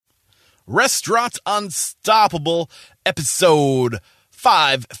Restaurant Unstoppable, episode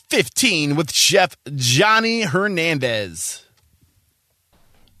 515 with Chef Johnny Hernandez.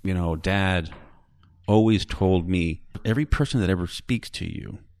 You know, Dad always told me, every person that ever speaks to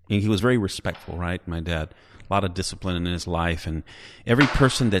you, and he was very respectful, right? My dad, a lot of discipline in his life, and every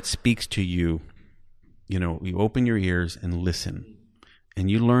person that speaks to you, you know, you open your ears and listen,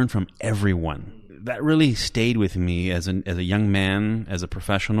 and you learn from everyone. That really stayed with me as a young man, as a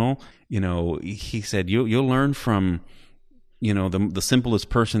professional. You know, he said, you'll learn from, you know, the simplest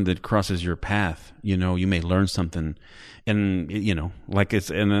person that crosses your path. You know, you may learn something. And, you know, like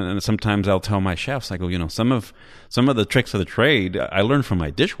and sometimes I'll tell my chefs, I go, you know, some of the tricks of the trade I learned from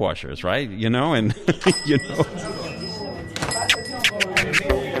my dishwashers, right? You know, and, you know.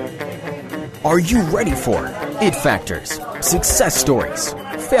 Are you ready for it factors, success stories,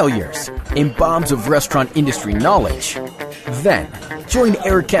 failures, and bombs of restaurant industry knowledge? Then, join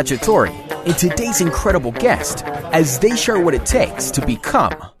Eric Cacciatore and today's incredible guest as they share what it takes to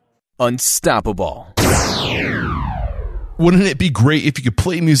become unstoppable. Wouldn't it be great if you could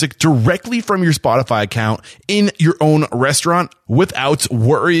play music directly from your Spotify account in your own restaurant without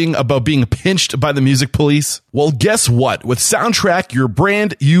worrying about being pinched by the music police? Well, guess what? With Soundtrack Your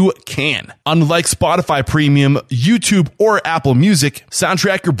Brand, you can. Unlike Spotify Premium, YouTube, or Apple Music,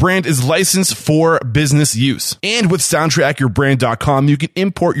 Soundtrack Your Brand is licensed for business use. And with SoundtrackYourBrand.com, you can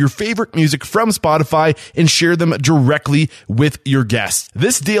import your favorite music from Spotify and share them directly with your guests.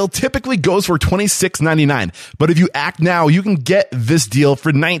 This deal typically goes for $26.99, but if you act now, you can get this deal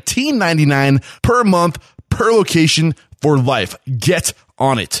for $19.99 per month, per location, for life. Get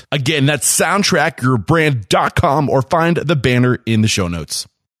on it. Again, that's soundtrackyourbrand.com or find the banner in the show notes.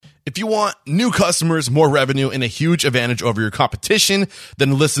 If you want new customers, more revenue, and a huge advantage over your competition,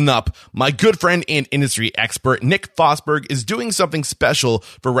 then listen up. My good friend and industry expert, Nick Fosberg, is doing something special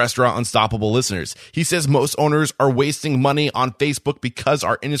for Restaurant Unstoppable listeners. He says most owners are wasting money on Facebook because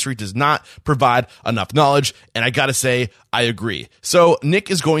our industry does not provide enough knowledge, and I gotta say, I agree. So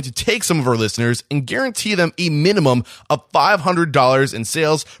Nick is going to take some of our listeners and guarantee them a minimum of $500 in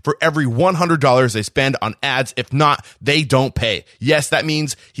sales for every $100 they spend on ads. If not, they don't pay. Yes, that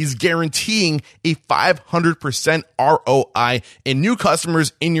means he's guaranteeing a 500% ROI in new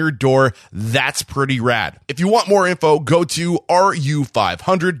customers in your door. That's pretty rad. If you want more info, go to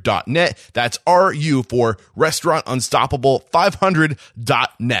ru500.net. That's RU for Restaurant Unstoppable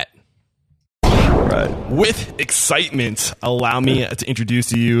 500.net. Right. With excitement, allow me to introduce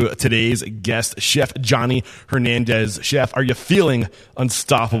to you today's guest, Chef Johnny Hernandez. Chef, are you feeling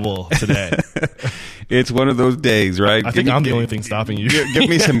unstoppable today? It's one of those days, right? I think I'm the only thing stopping you. Give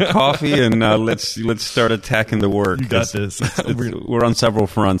me some coffee and let's start attacking the work. You got this. We're on several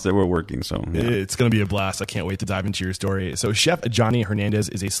fronts that we're working, so yeah. It's going to be a blast. I can't wait to dive into your story. So, Chef Johnny Hernandez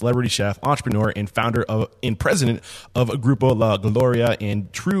is a celebrity chef, entrepreneur, and founder and president of Grupo La Gloria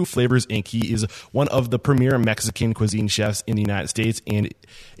and True Flavors Inc. He is one of the premier Mexican cuisine chefs in the United States and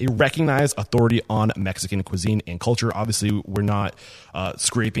a recognized authority on Mexican cuisine and culture. Obviously, we're not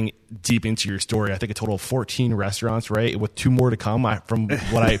scraping deep into your story. I think a total of 14 restaurants, right? With 2 more to come from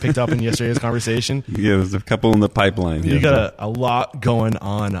what I picked up in yesterday's conversation. Yeah, there's a couple in the pipeline. You got a lot going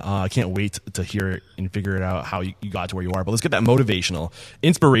on. I can't wait to hear it and figure it out how you got to where you are. But let's get that motivational,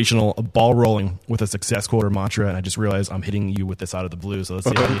 inspirational, ball rolling with a success quote or mantra. And I just realized I'm hitting you with this out of the blue. So let's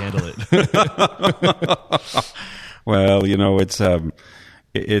see how you handle it. Well, you know, it's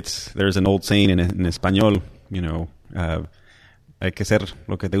there's an old saying in español, you know, hay que hacer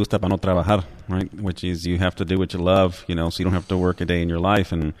lo que te gusta para no trabajar, right? Which is you have to do what you love, you know, so you don't have to work a day in your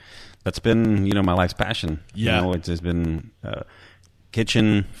life. And that's been, you know, my life's passion. Yeah. You know, it's just been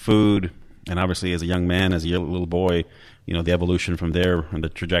kitchen, food, and obviously as a young man, as a little boy, you know, the evolution from there and the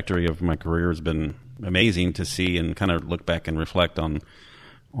trajectory of my career has been amazing to see and kind of look back and reflect on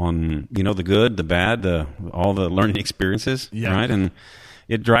you know, the good, the bad, all the learning experiences, yeah. Right? And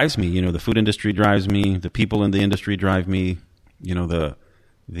it drives me. You know, the food industry drives me. The people in the industry drive me. You know, the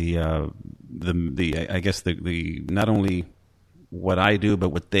I guess the not only what I do but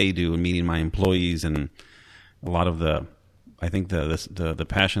what they do, and meeting my employees, and a lot of the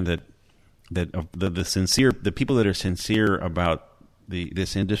passion that the sincere, the people that are sincere about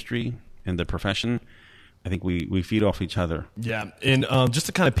this industry and the profession. I think we feed off each other. Yeah, and just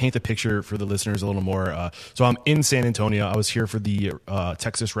to kind of paint the picture for the listeners a little more, so I'm in San Antonio. I was here for the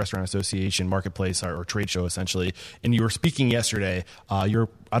Texas Restaurant Association Marketplace or trade show, essentially, and you were speaking yesterday. I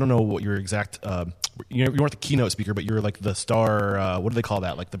don't know what your exact you weren't the keynote speaker, but you were like the star. What do they call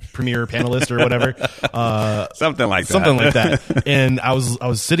that? Like the premier panelist or whatever. Something like that. Something like that. And I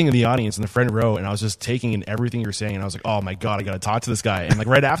was sitting in the audience in the front row, and I was just taking in everything you're saying, and I was like, oh my god, I got to talk to this guy. And like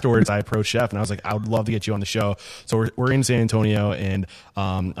right afterwards, I approached Chef, and I was like, I would love to get you on the show. So we're in San Antonio, and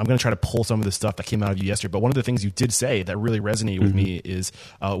I'm going to try to pull some of the stuff that came out of you yesterday. But one of the things you did say that really resonated with me is,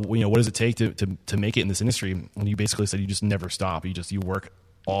 what does it take to make it in this industry? And you basically said you just never stop. You work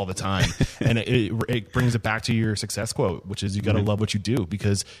all the time. And it brings it back to your success quote, which is you got to love what you do,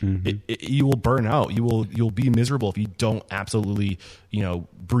 because you will burn out. You'll be miserable if you don't absolutely,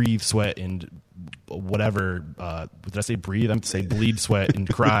 breathe, sweat, and whatever. Did I say breathe? I'm to say bleed, sweat, and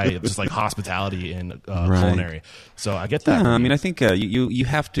cry. Just like hospitality and culinary. So I get that. Yeah, I mean, I think you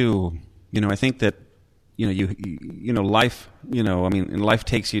have to, I think that, life, life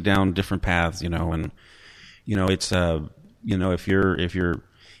takes you down different paths, and, it's,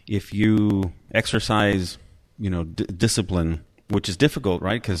 if you exercise, discipline, which is difficult,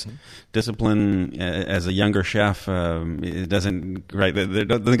 right? Because discipline, as a younger chef, it doesn't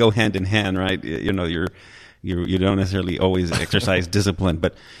go hand in hand, right? You don't necessarily always exercise discipline,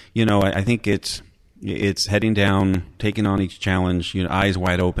 but I think it's heading down, taking on each challenge, eyes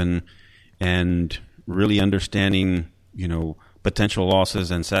wide open, and really understanding, potential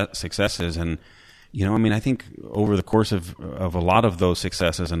losses and successes. And I think over the course of a lot of those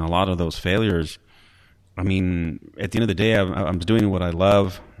successes and a lot of those failures, at the end of the day, I'm doing what I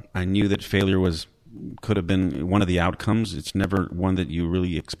love. I knew that failure could have been one of the outcomes. It's never one that you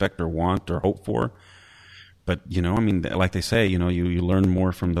really expect or want or hope for. But, like they say, you learn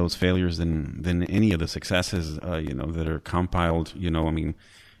more from those failures than any of the successes, that are compiled.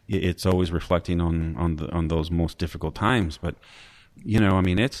 It's always reflecting on those most difficult times. But,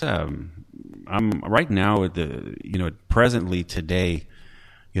 it's, I'm right now at presently today,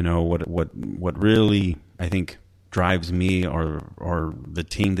 what really I think drives me are the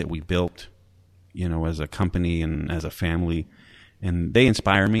team that we built, as a company and as a family, and they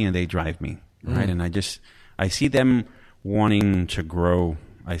inspire me and they drive me, right? And I see them wanting to grow.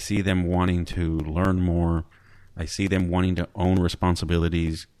 I see them wanting to learn more. I see them wanting to own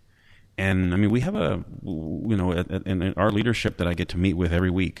responsibilities. And we have in our leadership that I get to meet with every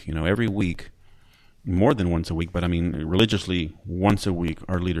week, more than once a week, but religiously once a week,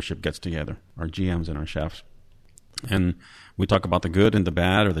 our leadership gets together, our GMs and our chefs. And we talk about the good and the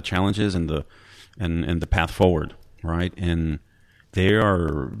bad, or the challenges and the path forward, right? And they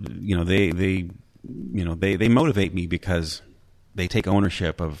are, they motivate me because they take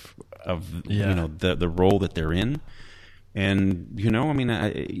ownership of the role that they're in. And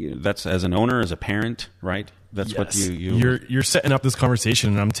that's as an owner, as a parent, right? That's what you're setting up this conversation,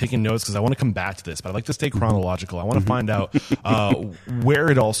 and I'm taking notes because I want to come back to this, but I'd like to stay chronological. I want to find out where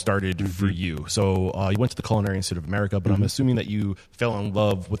it all started for you. So you went to the Culinary Institute of America, but I'm assuming that you fell in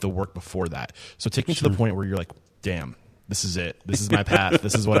love with the work before that. So take me to the point where you're like, damn, this is it. This is my path.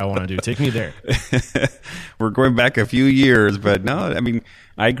 This is what I want to do. Take me there. We're going back a few years, but no,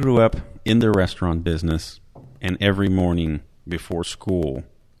 I grew up in the restaurant business. And every morning before school,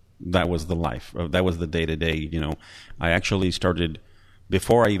 that was the life. That was the day-to-day, I actually started,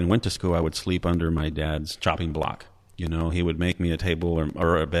 before I even went to school, I would sleep under my dad's chopping block. He would make me a table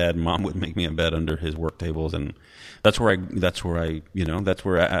or a bed. Mom would make me a bed under his work tables. And that's where the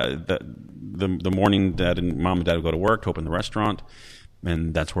morning mom and dad would go to work to open the restaurant.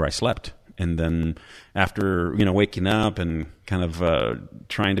 And that's where I slept. And then after, waking up and kind of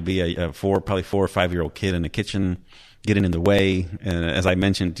trying to be a 4 or 5 year old kid in the kitchen, getting in the way. And as I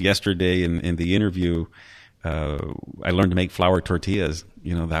mentioned yesterday in the interview, I learned to make flour tortillas.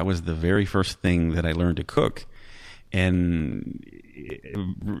 That was the very first thing that I learned to cook. And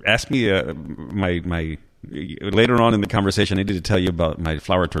ask me my later on in the conversation, I need to tell you about my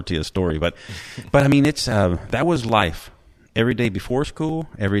flour tortilla story. But it's that was life. Every day before school,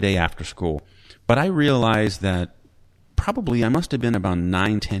 every day after school. But I realized that probably I must have been about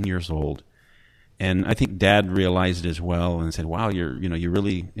 9-10 years old. And I think Dad realized it as well and said, wow, you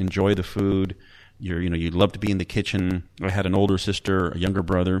really enjoy the food. You love to be in the kitchen. I had an older sister, a younger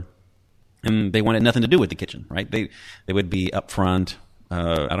brother, and they wanted nothing to do with the kitchen, right? They would be up front,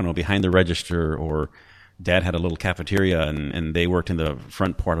 behind the register, or Dad had a little cafeteria and they worked in the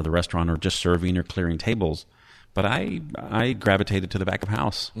front part of the restaurant, or just serving or clearing tables. But I gravitated to the back of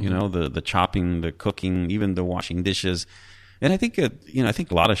house, the chopping, the cooking, even the washing dishes. And I think, I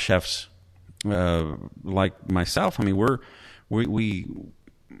think a lot of chefs, like myself, we're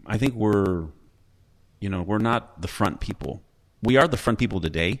not the front people. We are the front people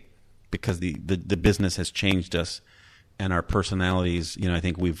today because the business has changed us and our personalities, I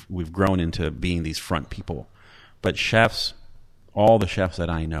think we've grown into being these front people. But chefs, all the chefs that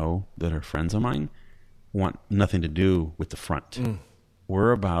I know that are friends of mine, want nothing to do with the front.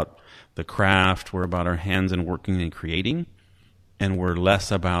 We're about the craft, we're about our hands and working and creating, and we're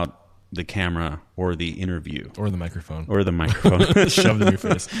less about the camera or the interview or the microphone shoved in your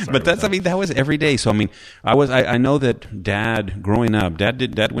face. But that was every day. So I know that Dad, growing up, Dad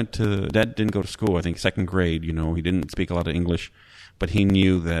didn't go to school. I think second grade. He didn't speak a lot of English, but he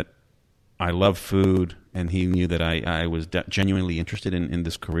knew that I love food, and he knew that I was genuinely interested in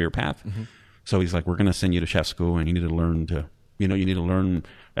this career path. So he's like, we're going to send you to chef school, and you need to learn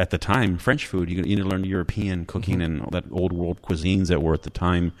at the time French food. You need to learn European cooking and all that old world cuisines that were at the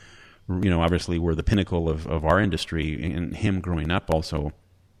time. Obviously were the pinnacle of our industry, and him growing up also.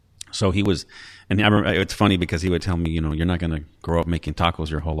 So he was, and I remember, it's funny because he would tell me, you're not going to grow up making tacos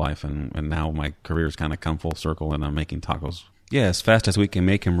your whole life. And now my career's kind of come full circle, and I'm making tacos. Yeah, as fast as we can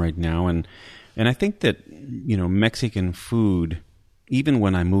make them right now. And I think that, Mexican food, even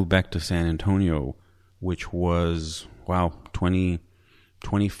when I moved back to San Antonio, which was,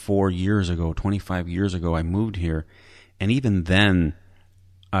 24 years ago, 25 years ago, I moved here. And even then,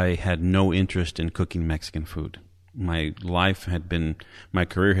 I had no interest in cooking Mexican food. My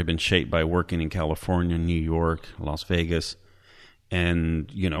career had been shaped by working in California, New York, Las Vegas. And,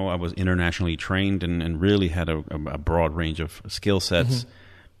 I was internationally trained and really had a broad range of skill sets.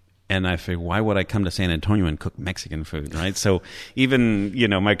 And I figured, why would I come to San Antonio and cook Mexican food, right? So even,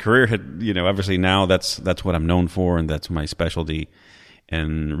 my career had, obviously now that's what I'm known for, and that's my specialty.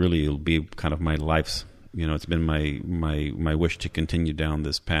 And really it'll be kind of my life's, it's been my wish to continue down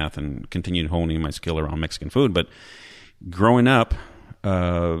this path and continue honing my skill around Mexican food. But growing up,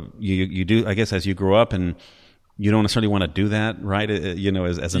 you do, I guess, as you grow up, and you don't necessarily want to do that, right?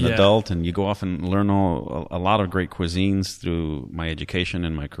 As an adult, and you go off and learn a lot of great cuisines through my education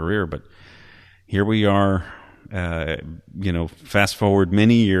and my career. But here we are, fast forward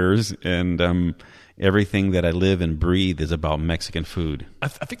many years, and everything that I live and breathe is about Mexican food. I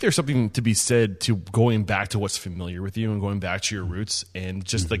think there's something to be said to going back to what's familiar with you and going back to your roots, and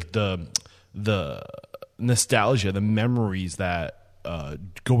just like the nostalgia, the memories that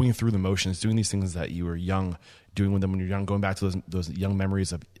going through the motions, doing these things that you were young, doing with them when you're young, going back to those young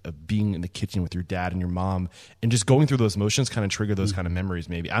memories of being in the kitchen with your dad and your mom, and just going through those motions kind of trigger those kind of memories.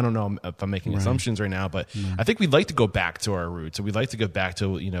 Maybe, I don't know if I'm making assumptions right now, but I think we'd like to go back to our roots, and we'd like to go back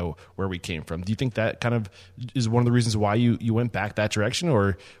to where we came from. Do you think that kind of is one of the reasons why you went back that direction,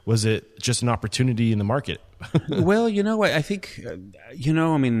 or was it just an opportunity in the market? Well, I think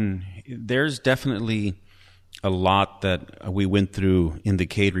there's definitely a lot that we went through in the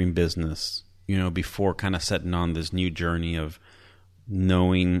catering business, before kind of setting on this new journey of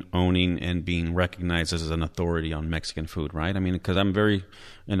knowing, owning, and being recognized as an authority on Mexican food, right? Because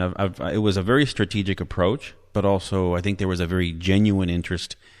it was a very strategic approach, but also I think there was a very genuine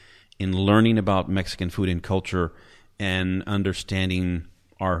interest in learning about Mexican food and culture and understanding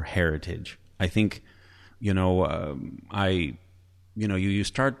our heritage. I think, you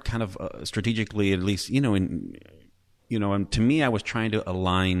start kind of strategically, at least, and to me, I was trying to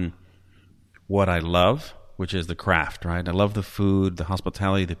align what I love, which is the craft, right? I love the food, the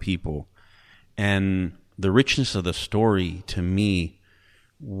hospitality, the people. And the richness of the story, to me,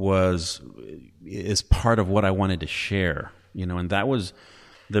 is part of what I wanted to share, and that was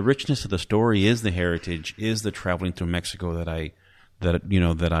the richness of the story, is the heritage, is the traveling through Mexico that I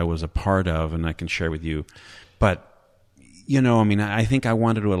was a part of, and I can share with you. But, I think I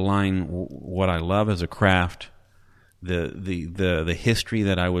wanted to align what I love as a craft, the history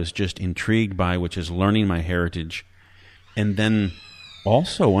that I was just intrigued by, which is learning my heritage, and then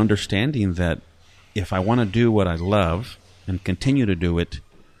also understanding that if I want to do what I love and continue to do it,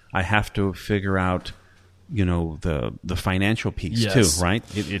 I have to figure out, the financial piece too, right?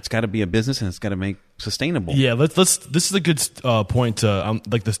 It's got to be a business, and it's got to make sustainable. Yeah, let's. This is a good point to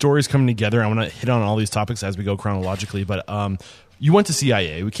like the stories coming together. I want to hit on all these topics as we go chronologically, but you went to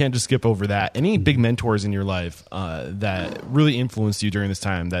CIA. We can't just skip over that. Any big mentors in your life that really influenced you during this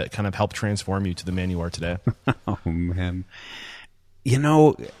time that kind of helped transform you to the man you are today? Oh man,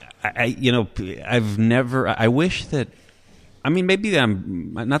 I've never. I wish that. Maybe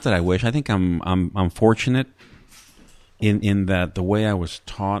I'm not that I wish. I think I'm fortunate in that the way I was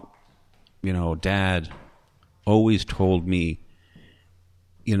taught. Dad always told me,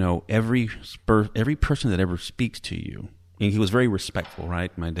 every person that ever speaks to you. And he was very respectful,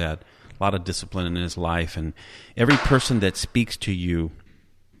 right? My dad, a lot of discipline in his life, and every person that speaks to you,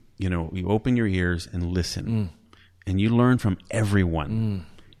 you open your ears and listen, and you learn from everyone.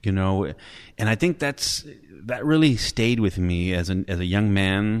 you know, and I think that really stayed with me as a young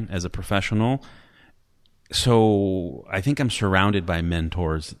man, as a professional. So I think I'm surrounded by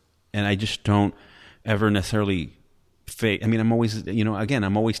mentors, and I just don't ever necessarily I mean, I'm always, you know, again,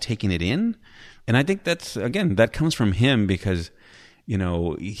 I'm always taking it in. And I think that comes from him because, you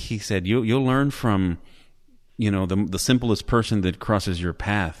know, he said, you'll learn from, you know, the simplest person that crosses your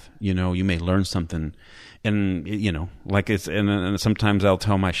path. You know, you may learn something. And, you know, like and sometimes I'll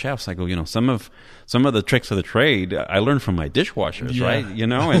tell my chefs, I go, you know, some of the tricks of the trade I learned from my dishwashers, right? You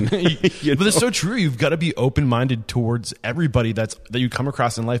know, and but it's so true. You've got to be open-minded towards everybody that you come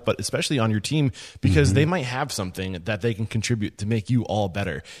across in life, but especially on your team, because they might have something that they can contribute to make you all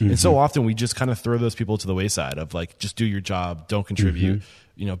better. And so often we just kind of throw those people to the wayside of like, just do your job, don't contribute.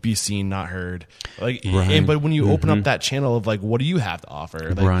 You know, be seen, not heard. Like, but when you open up that channel of like, what do you have to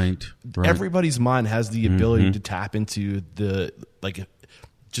offer? Like, right. Everybody's mind has the ability to tap into the like,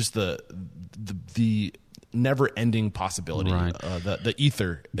 just the never-ending possibility, the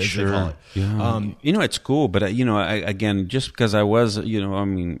ether, as they call it. Yeah. You know, it's cool, but you know, again, just because I was, you know, I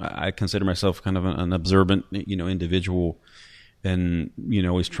mean, I consider myself kind of an observant, you know, individual, and you know,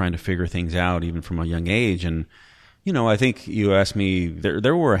 always trying to figure things out, even from a young age, and. You know, I think you asked me,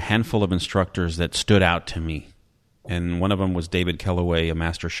 there were a handful of instructors that stood out to me. And one of them was David Kellaway, a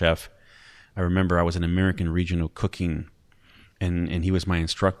master chef. I remember I was in American Regional Cooking, and he was my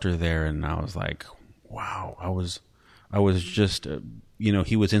instructor there. And I was like, wow, I was just, you know,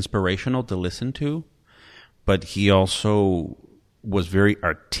 he was inspirational to listen to, but he also was very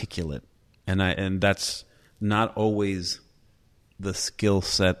articulate. And that's not always the skill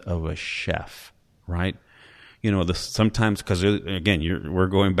set of a chef, right? You know, sometimes, because again, we're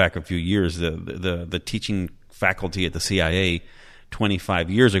going back a few years. The teaching faculty at the CIA 25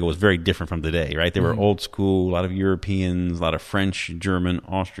 years ago was very different from today, right? They were old school, a lot of Europeans, a lot of French, German,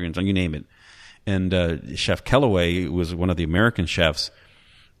 Austrians, you name it. And Chef Kellaway was one of the American chefs.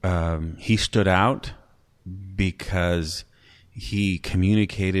 He stood out because he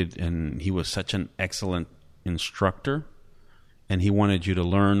communicated, and he was such an excellent instructor, and he wanted you to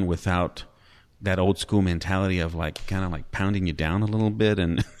learn without that old school mentality of like kind of like pounding you down a little bit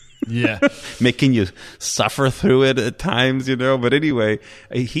and making you suffer through it at times, you know. But anyway,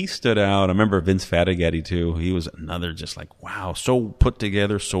 he stood out. I remember Vince Fattigatti too. He was another just like, wow, so put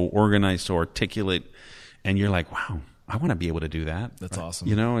together, so organized, so articulate. And you're like, wow, I want to be able to do that. That's awesome.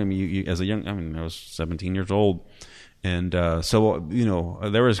 You know, I mean, you as a young, I mean, I was 17 years old. And so, you know,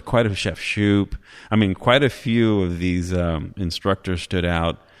 there was quite a Chef Shoop. I mean, quite a few of these instructors stood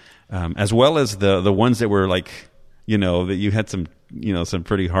out. As well as the ones that were like, you know, that you had some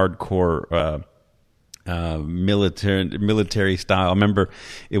pretty hardcore military style. I remember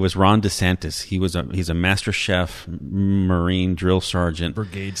it was Ron DeSantis. He's a master chef, Marine drill sergeant,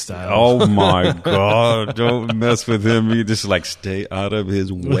 brigade style. Oh my God! Don't mess with him. You just like stay out of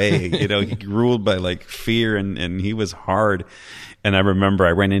his way. You know, he ruled by like fear, and he was hard. And I remember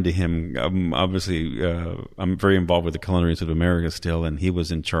I ran into him. Obviously, I'm very involved with the Culinary Institute of America still, and he was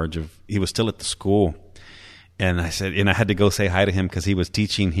still at the school. And I said, and I had to go say hi to him because he was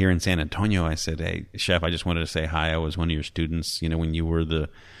teaching here in San Antonio. I said, hey, chef, I just wanted to say hi. I was one of your students, you know, when you were the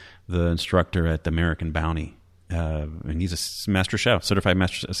instructor at the American Bounty. And he's a master chef, certified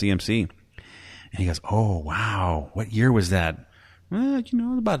master CMC. And he goes, oh, wow. What year was that? Well, you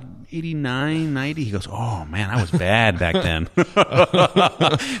know, about 89, 90. He goes, oh, man, I was bad back then.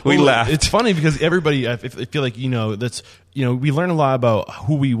 We laughed. It's funny because everybody, I feel like, you know, we learn a lot about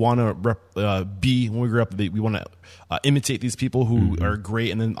who we want to be when we grow up. We want to imitate these people who are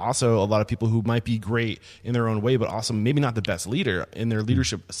great. And then also a lot of people who might be great in their own way, but also maybe not the best leader in their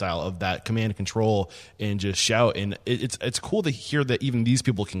leadership style of that command and control and just shout. And it's cool to hear that even these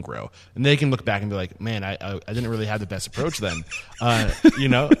people can grow and they can look back and be like, man, I didn't really have the best approach then. You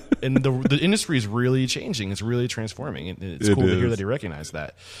know, and the industry is really changing. It's really transforming. And it's cool to hear that he recognized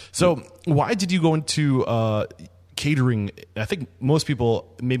that. So why did you go into catering? I think most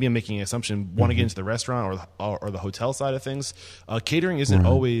people, maybe I'm making an assumption, want to get into the restaurant or the hotel side of things. Catering isn't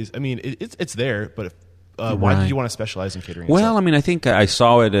always, I mean, it's there, but why did you want to specialize in catering? Well, I mean, I think I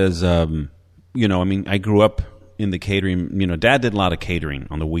saw it as, you know, I mean, I grew up in the catering, you know, Dad did a lot of catering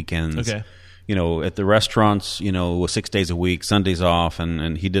on the weekends. Okay. You know, at the restaurants, you know, it was 6 days a week, Sundays off,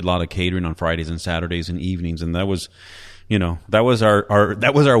 and he did a lot of catering on Fridays and Saturdays and evenings, and that was, you know, that was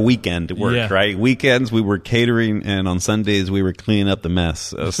our weekend work, right? Weekends we were catering, and on Sundays we were cleaning up the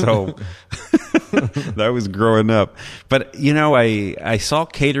mess. So that was growing up. But you know, I saw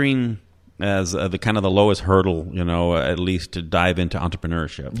catering as the kind of the lowest hurdle, at least to dive into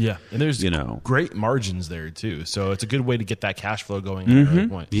entrepreneurship. Yeah, and there's great margins there too. So it's a good way to get that cash flow going at an early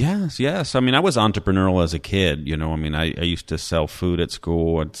point. Yes. I mean, I was entrepreneurial as a kid. I mean, I used to sell food at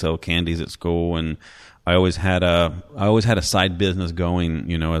school. I'd sell candies at school, and I always had a side business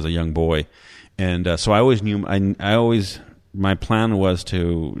going. As a young boy, and so I always knew. My plan was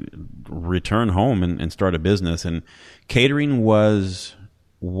to return home and start a business, and catering was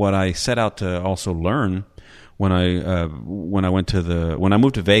what I set out to also learn when I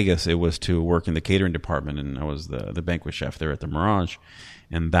moved to Vegas. It was to work in the catering department, and I was the banquet chef there at the Mirage,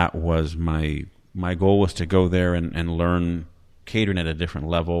 and that was my goal was to go there and learn catering at a different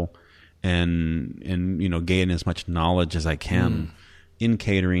level, and gain as much knowledge as I can in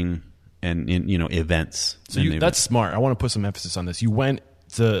catering and in events. So that's smart. I want to put some emphasis on this. You went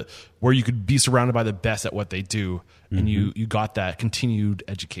to where you could be surrounded by the best at what they do, and you got that continued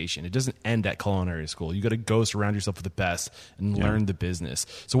education. It doesn't end at culinary school. You got to go surround yourself with the best and learn the business.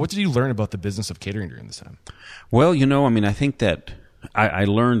 So what did you learn about the business of catering during this time? Well, I mean, I think that I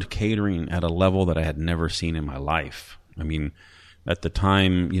learned catering at a level that I had never seen in my life. I mean, at the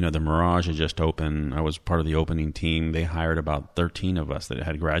time, the Mirage had just opened. I was part of the opening team. They hired about 13 of us that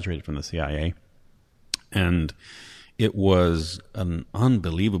had graduated from the CIA. And it was an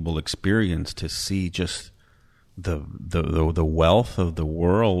unbelievable experience to see just the wealth of the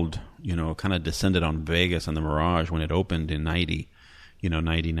world, kind of descended on Vegas and the Mirage when it opened in 91.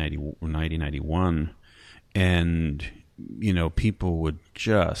 And people would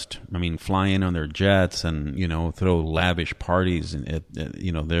just, fly in on their jets and, throw lavish parties and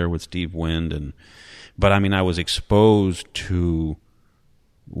there with Steve Wind. But I was exposed to,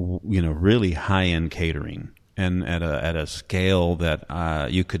 really high end catering and at a scale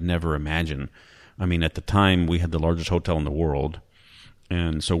that you could never imagine. At the time we had the largest hotel in the world.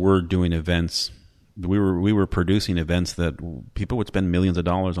 And so we're doing events. We were producing events that people would spend millions of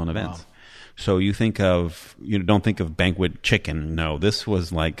dollars on events. Wow. So you don't think of banquet chicken. No, this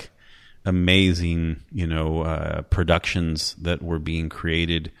was like amazing, productions that were being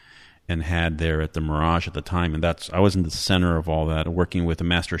created and had there at the Mirage at the time. And I was in the center of all that, working with a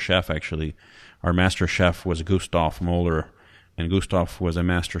master chef, actually. Our master chef was Gustav Moeller, and Gustav was a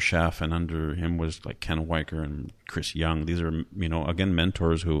master chef, and under him was like Ken Weicker and Chris Young. These are, again,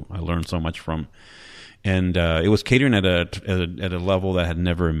 mentors who I learned so much from. And it was catering at a level that I had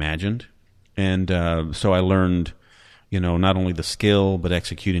never imagined. And so I learned, not only the skill, but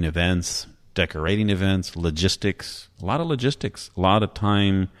executing events, decorating events, logistics, a lot of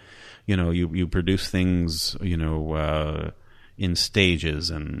time. You produce things, in stages,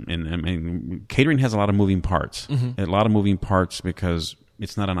 and catering has a lot of moving parts. A lot of moving parts because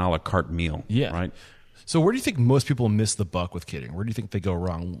it's not an a la carte meal. Yeah. Right. So where do you think most people miss the buck with catering? Where do you think they go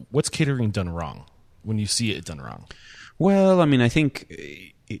wrong? What's catering done wrong when you see it done wrong? Well, I think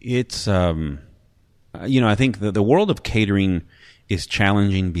it's, I think the world of catering is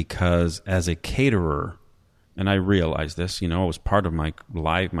challenging because as a caterer, and I realize this, it was part of my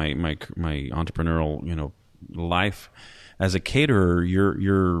life, my entrepreneurial, life. As a caterer,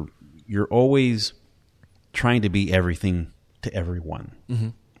 you're always trying to be everything to everyone,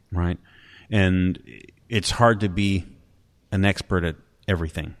 right? And it's hard to be an expert at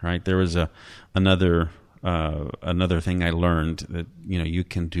everything, right? There was another thing I learned that you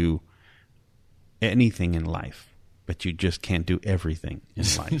can do anything in life, but you just can't do everything in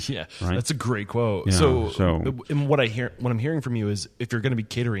life. Yeah, right? That's a great quote. So and what I'm hearing from you is, if you're going to be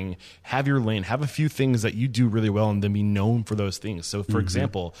catering, have your lane, have a few things that you do really well, and then be known for those things. So, for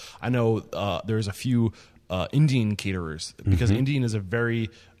example, I know there's a few Indian caterers, because Indian is a very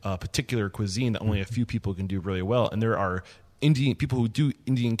particular cuisine that only a few people can do really well, and there are Indian people who do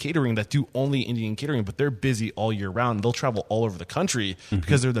Indian catering that do only Indian catering, but they're busy all year round. They'll travel all over the country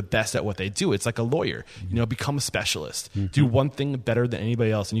because they're the best at what they do. It's like a lawyer, become a specialist, do one thing better than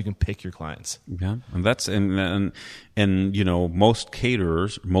anybody else, and you can pick your clients. Yeah. And that's, and most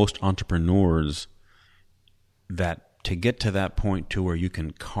caterers, most entrepreneurs, that to get to that point to where you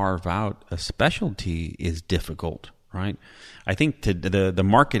can carve out a specialty is difficult. Right, I think the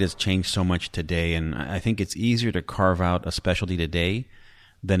market has changed so much today, and I think it's easier to carve out a specialty today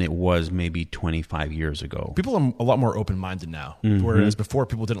than it was maybe 25 years ago. People are a lot more open-minded now, whereas before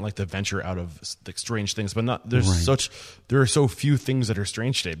people didn't like to venture out of like strange things. But there are so few things that are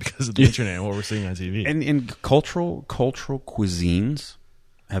strange today because of the internet and what we're seeing on TV. And cultural cuisines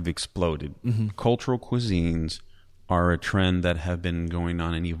have exploded. Cultural cuisines are a trend that have been going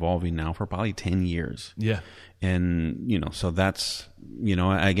on and evolving now for probably 10 years. Yeah. And, so that's,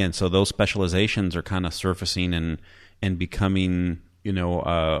 again, so those specializations are kind of surfacing and becoming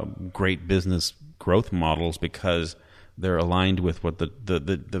great business growth models because they're aligned with what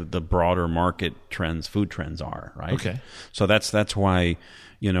the broader market trends, food trends are, right? Okay. So that's why,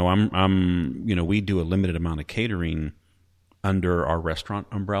 we do a limited amount of catering under our restaurant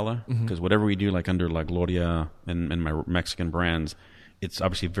umbrella, because whatever we do, like under La Gloria and my Mexican brands, it's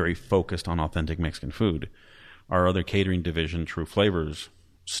obviously very focused on authentic Mexican food. Our other catering division, True Flavors,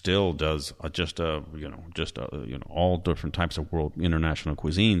 still does all different types of world international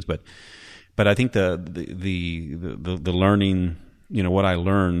cuisines, but I think the learning, what I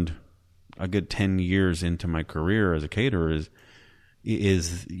learned a good 10 years into my career as a caterer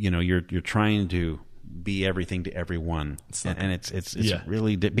is you're trying to be everything to everyone, and it's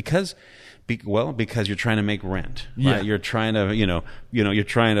really because you're trying to make rent, right? Yeah. You're trying to you're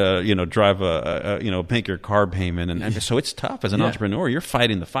trying to drive make your car payment, and so it's tough as an entrepreneur. You're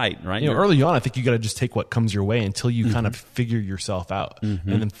fighting the fight, right? Early on, I think you got to just take what comes your way until you kind of figure yourself out and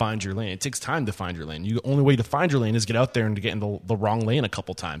then find your lane. It takes time to find your lane. The only way to find your lane is get out there and to get in the wrong lane a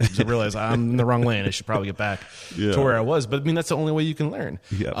couple times. Because I realize I'm in the wrong lane. I should probably get back to where I was. But I mean, that's the only way you can learn.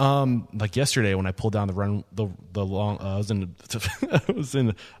 Yeah. Like yesterday when I pulled down the long, I was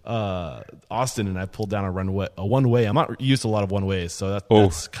in Austin, and I pulled down a one way. I'm not used to a lot of one ways, so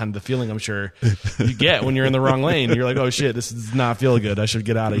that's kind of the feeling I'm sure you get when you're in the wrong lane. You're like, oh shit, this does not feel good. I should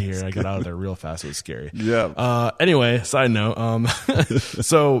get out of here. I got out of there real fast. It was scary. Yeah. Anyway, side note.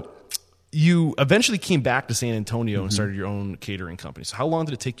 So you eventually came back to San Antonio and started your own catering company. So how long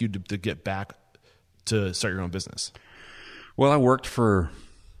did it take you to get back to start your own business? Well, I worked for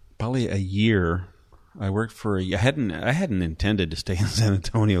probably a year. I hadn't intended to stay in San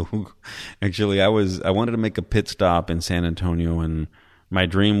Antonio. Actually, I wanted to make a pit stop in San Antonio, and my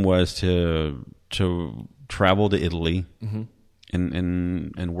dream was to travel to Italy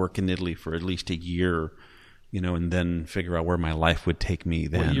and work in Italy for at least a year, and then figure out where my life would take me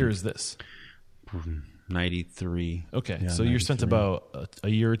then. What year is this? 93. Okay, Yeah, so you spent about a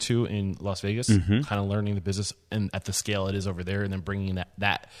year or two in Las Vegas, kind of learning the business and at the scale it is over there, and then bringing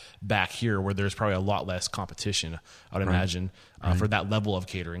that back here where there's probably a lot less competition, I would imagine, for that level of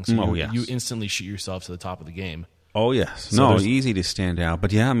catering. So you instantly shoot yourself to the top of the game. Oh yes, So easy to stand out.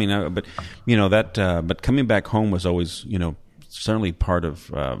 But yeah, I mean, but coming back home was always, certainly part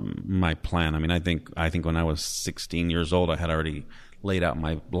of my plan. I mean, I think when I was 16 years old, I had already laid out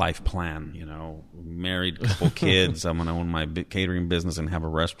my life plan, married, couple kids. I'm going to own my catering business and have a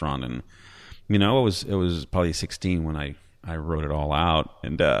restaurant. And, it was probably 16 when I wrote it all out.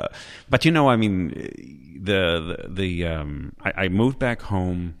 And, but I mean, I moved back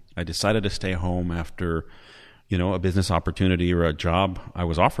home. I decided to stay home after, a business opportunity or a job. I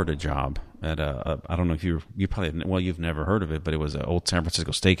was offered a job at I don't know if you probably, you've never heard of it, but it was an old San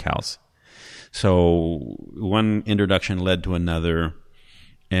Francisco steakhouse. So one introduction led to another,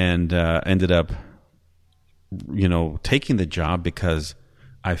 and ended up, taking the job because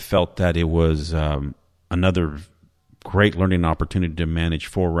I felt that it was another great learning opportunity to manage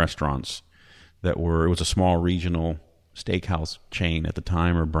 4 restaurants it was a small regional steakhouse chain at the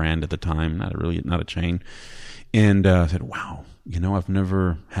time, or brand at the time, not a chain. And I said, wow, I've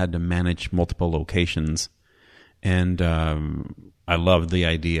never had to manage multiple locations. And I loved the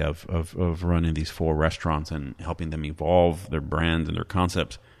idea of running these 4 restaurants and helping them evolve their brands and their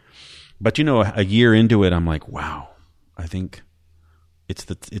concepts. But a year into it, I'm like, wow, I think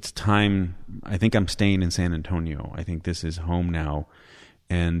it's time. I think I'm staying in San Antonio. I think this is home now.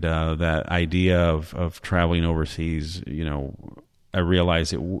 And that idea of traveling overseas, I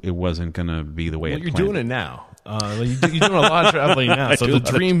realized it wasn't going to be the way it planned. You're doing it now. You're doing a lot of traveling now, so the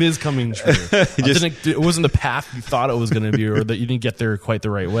dream is coming true. It wasn't the path you thought it was going to be, or that you didn't get there quite the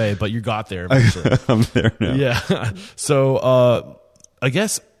right way, but you got there eventually. I'm there now. Yeah. So I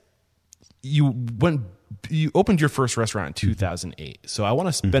guess you opened your first restaurant in 2008. So I want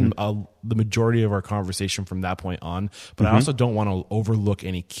to spend the majority of our conversation from that point on, but I also don't want to overlook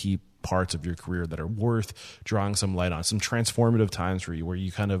any key parts of your career that are worth drawing some light on, some transformative times for you where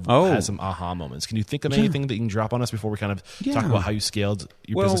you kind of had some aha moments. Can you think of anything that you can drop on us before we kind of talk about how you scaled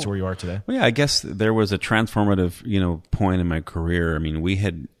your business to where you are today? Well, yeah, I guess there was a transformative, point in my career. I mean, we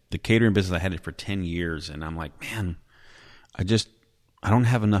had the catering business. I had it for 10 years, and I'm like, man, I don't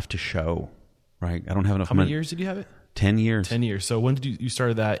have enough to show, right? I don't have enough. How many years did you have it? 10 years. 10 years. So when did you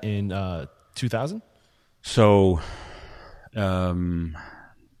started that in 2000? So,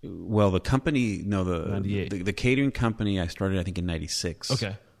 well, the company, the catering company I started, I think, in 96.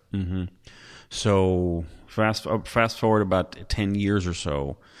 Okay. So fast forward about 10 years or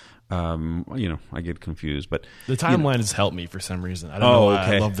so, I get confused, but The timeline has helped me for some reason. I don't know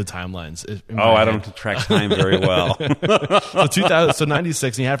why. I love the timelines. I don't track time very well. So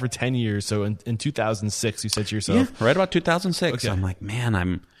 96, and you had for 10 years. So in 2006, you said to yourself, right about 2006. Okay. I'm like, man,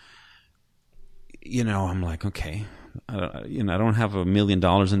 I'm like, okay, I don't have $1 million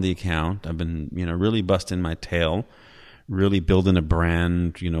in the account. I've been, really busting my tail, really building a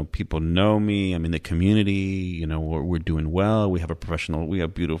brand. People know me. I'm in the community. We're doing well. We have we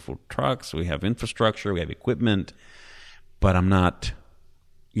have beautiful trucks. We have infrastructure. We have equipment. But I'm not,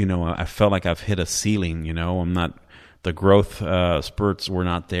 I felt like I've hit a ceiling. I'm not, the growth spurts were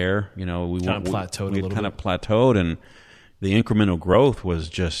not there. We kind of plateaued, and the incremental growth was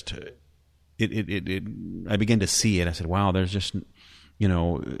just, I began to see it. I said, wow, there's just,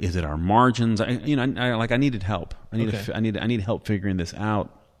 is it our margins? I needed help. I need help figuring this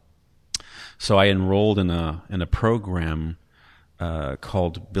out. So I enrolled in a program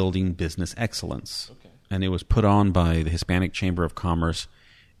called Building Business Excellence, and it was put on by the Hispanic Chamber of Commerce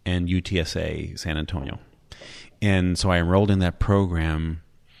and UTSA San Antonio. And so I enrolled in that program,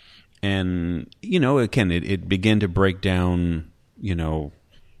 and again, it began to break down,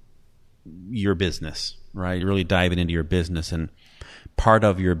 your business, right? Really diving into your business. And part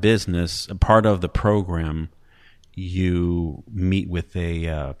of your business, part of the program, you meet with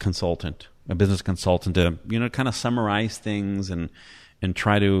a consultant, a business consultant, to kind of summarize things and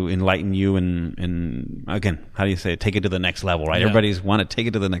try to enlighten you and again, how do you say it? Take it to the next level, right? Yeah. Everybody's want to take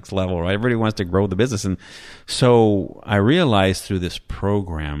it to the next level, right? Everybody wants to grow the business. And so I realized through this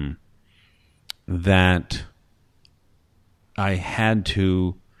program that I had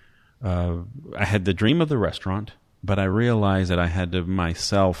the dream of the restaurant, but I realized that I had to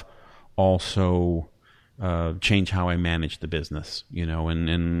myself also change how I manage the business,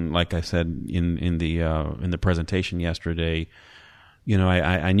 and like I said in the presentation yesterday,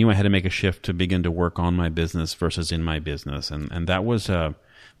 I knew I had to make a shift to begin to work on my business versus in my business, and that was that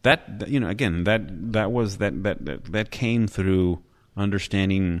came through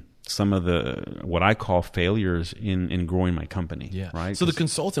understanding some of what I call failures in growing my company. Yeah. Right. So the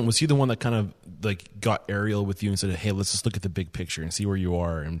consultant, was he the one that kind of like got aerial with you and said, "Hey, let's just look at the big picture and see where you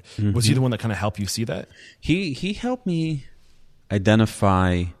are"? And was he the one that kind of helped you see that? He helped me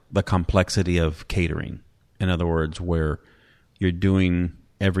identify the complexity of catering. In other words, where you're doing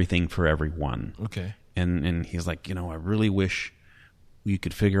everything for everyone. Okay. And he's like, I really wish you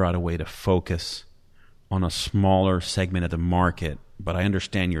could figure out a way to focus on a smaller segment of the market, but I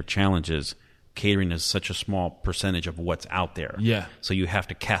understand your challenges. Catering is such a small percentage of what's out there. Yeah. So you have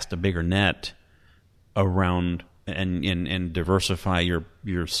to cast a bigger net around and diversify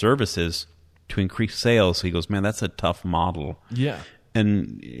your services to increase sales. So he goes, man, that's a tough model. Yeah.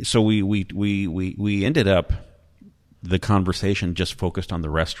 And so we ended up, the conversation just focused on the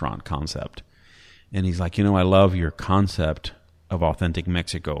restaurant concept. And he's like, I love your concept of authentic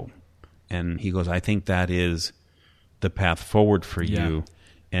Mexico. And he goes, I think that is the path forward for you.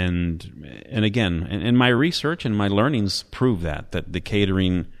 And again, and my research and my learnings prove that the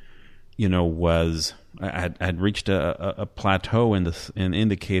catering, was, I had reached a plateau in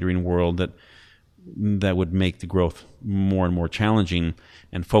the catering world that would make the growth more and more challenging,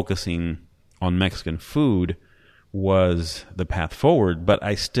 and focusing on Mexican food was the path forward, but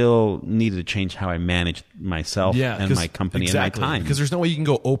I still needed to change how I managed myself and my company and my time. Because there's no way you can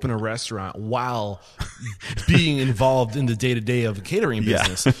go open a restaurant while being involved in the day-to-day of the catering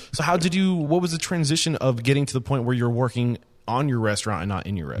business. So what was the transition of getting to the point where you're working on your restaurant and not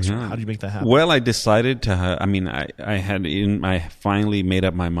in your restaurant? How did you make that happen? Well, I decided to, I finally made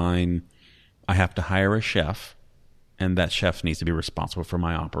up my mind, I have to hire a chef. And that chef needs to be responsible for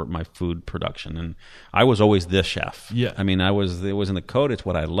my food production. And I was always this chef. Yeah. It was in the code. It's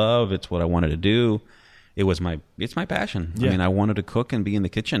what I love. It's what I wanted to do. It's my passion. Yeah. I wanted to cook and be in the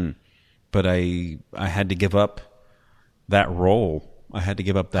kitchen, but I had to give up that role. How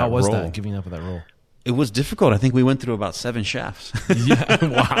was that, giving up that role? It was difficult. I think we went through about 7 chefs. Yeah,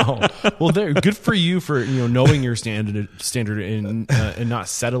 wow. Well, good for you for knowing your standard and not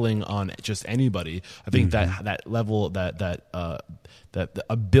settling on just anybody. I think that level that the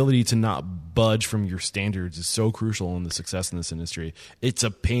ability to not budge from your standards is so crucial in the success in this industry. It's a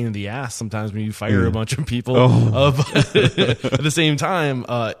pain in the ass sometimes when you fire a bunch of people. At the same time,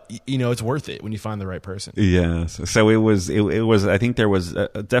 it's worth it when you find the right person. Yes. So it was. I think there was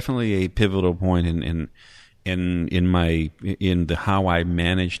definitely a pivotal point in how I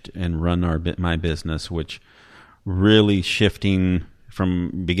managed and run my business, which really shifting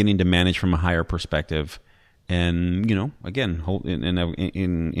from beginning to manage from a higher perspective. And, again,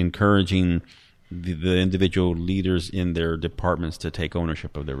 in encouraging the individual leaders in their departments to take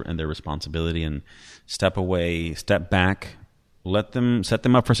ownership of their responsibility and step away, step back, set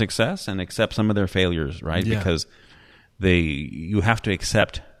them up for success and accept some of their failures, right? Yeah. Because you have to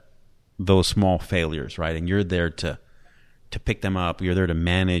accept those small failures, right? And you're there to pick them up. You're there to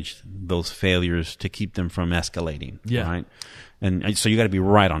manage those failures to keep them from escalating, right? And so you got to be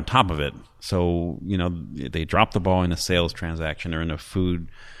right on top of it. So, they drop the ball in a sales transaction or in a food,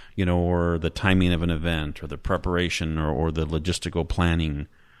 or the timing of an event or the preparation or the logistical planning,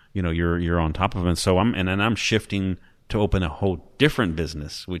 you're on top of it. And so I'm shifting to open a whole different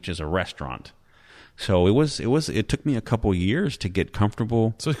business, which is a restaurant. So it took me a couple years to get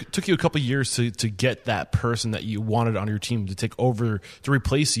comfortable. So it took you a couple years to get that person that you wanted on your team to take over, to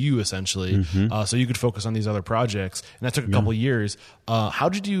replace you essentially, so you could focus on these other projects. And that took a couple years. How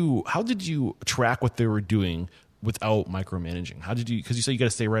did you track what they were doing without micromanaging? How did you, because you said you got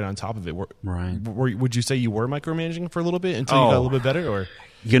to stay right on top of it. Right. Would you say you were micromanaging for a little bit until you got a little bit better, or?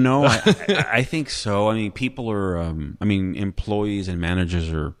 I think so. I mean, people are, employees and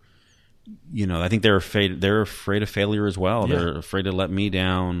managers are, I think they're afraid of failure as well. Yeah. They're afraid to let me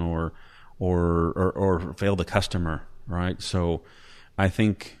down or fail the customer, right? So I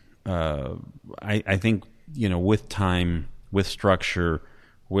think, with time, with structure,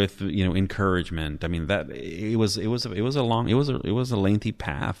 with encouragement. I mean, that it was a lengthy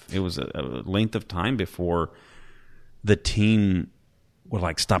path. It was a length of time before the team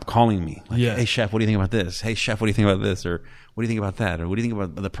would stop calling me. Hey chef, what do you think about this? Hey chef, what do you think about this? Or what do you think about that? Or what do you think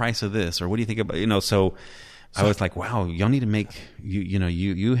about the price of this? Or what do you think about so I was like, wow, y'all need to make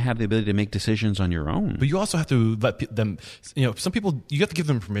you have the ability to make decisions on your own. But you also have to let them. Some people, you have to give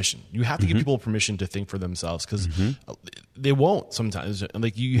them permission. You have to give people permission to think for themselves, because they won't sometimes.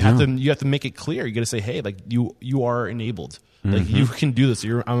 You have to make it clear. You got to say, hey, you are enabled. You can do this.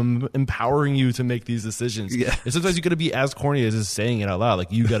 I'm empowering you to make these decisions. Yeah. And sometimes you got to be as corny as just saying it out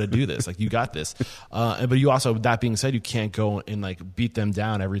loud. You got to do this. You got this. But you also, that being said, you can't go and beat them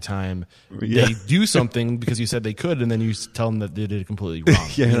down every time they do something because you said they could, and then you tell them that they did it completely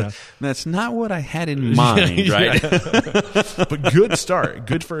wrong. That's not what I had in mind, right? But good start,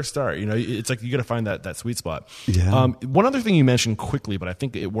 good first start. It's you got to find that sweet spot. Yeah. One other thing you mentioned quickly, but I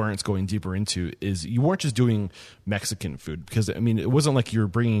think it warrants going deeper into, is you weren't just doing Mexican food. Because, it wasn't like you were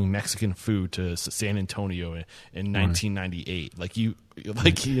bringing Mexican food to San Antonio in 1998.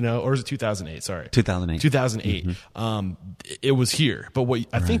 Or was it 2008? Sorry. 2008. 2008. It was here. But what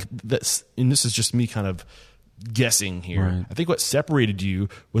I think that's, and this is just me kind of guessing here. Right. I think what separated you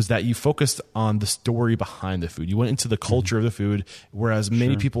was that you focused on the story behind the food. You went into the culture of the food, whereas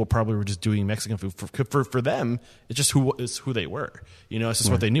many people probably were just doing Mexican food. For them, it's just who they were. It's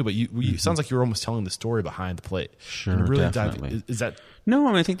just what they knew. But you sounds like you were almost telling the story behind the plate. Sure, and really definitely. Is that?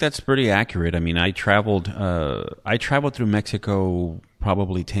 No, I think that's pretty accurate. I traveled through Mexico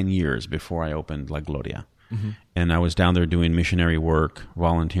probably 10 years before I opened La Gloria. And I was down there doing missionary work,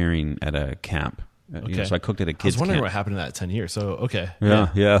 volunteering at a camp. Okay. So I cooked at a kids' camp. I was wondering what happened in that 10 years. So, okay.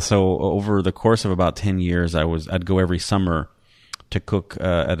 Yeah. So over the course of about 10 years, I'd go every summer to cook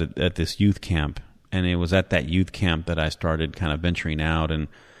at this youth camp. And it was at that youth camp that I started kind of venturing out and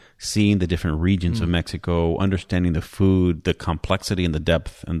seeing the different regions of Mexico, understanding the food, the complexity and the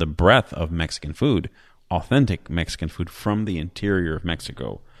depth and the breadth of Mexican food, authentic Mexican food from the interior of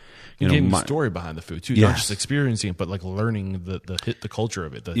Mexico. Getting the story behind the food too, not just experiencing it, but learning the culture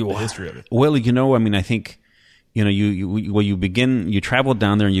of it, the history of it. Well, I think, you travel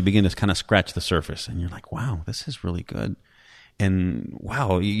down there and you begin to kind of scratch the surface, and you're like, wow, this is really good, and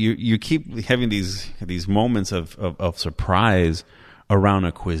wow, you keep having these moments of surprise around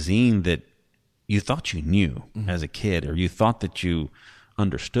a cuisine that you thought you knew as a kid, or you thought that you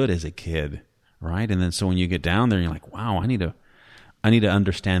understood as a kid, right? And then so when you get down there, you're like, wow, I need to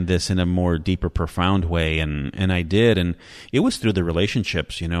understand this in a more deeper, profound way. And I did. And it was through the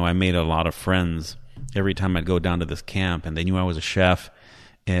relationships. I made a lot of friends every time I'd go down to this camp, and they knew I was a chef.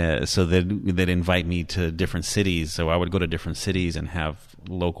 So they'd invite me to different cities. So I would go to different cities and have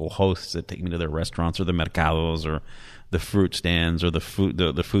local hosts that take me to their restaurants or the mercados or the fruit stands or the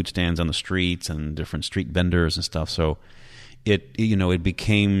food stands on the streets and different street vendors and stuff. So it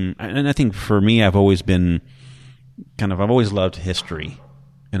became, and I think for me, I've always loved history,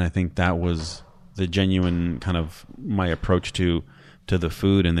 and I think that was the genuine kind of my approach to the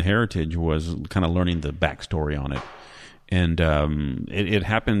food and the heritage, was kind of learning the backstory on it. And it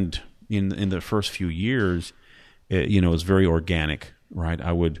happened in the first few years. It was very organic, right?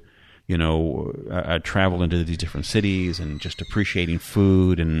 I traveled into these different cities and just appreciating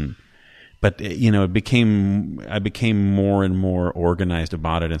food and But I became more and more organized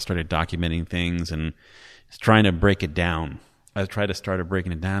about it and started documenting things and trying to break it down. I tried to start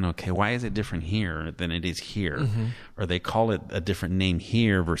breaking it down. Okay, why is it different here than it is here? Or they call it a different name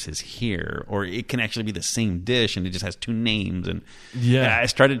here versus here, or it can actually be the same dish and it just has two names. And I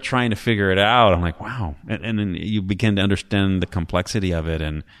started trying to figure it out. I'm like, wow. And then you begin to understand the complexity of it.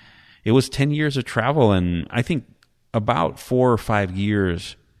 And it was 10 years of travel, and I think about 4 or 5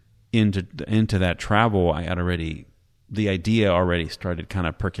 years into that travel, the idea already started kind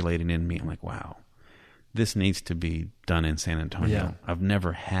of percolating in me. I'm like, wow, this needs to be done in San Antonio. Yeah. I've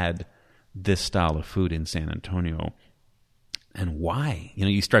never had this style of food in San Antonio. And why?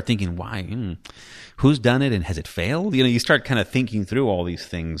 You start thinking, why? Who's done it and has it failed? You start kind of thinking through all these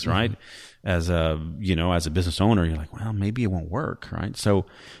things, right? As a business owner, you're like, well, maybe it won't work, right? So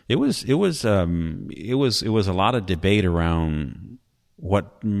it was a lot of debate around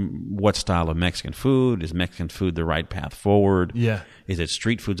what style of Mexican food is Mexican food the right path forward? Yeah, is it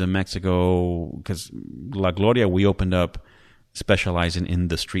street foods in Mexico? Because La Gloria, we opened up specializing in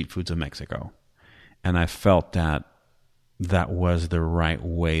the street foods of Mexico, and I felt that was the right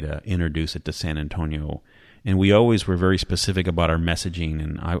way to introduce it to San Antonio. And we always were very specific about our messaging,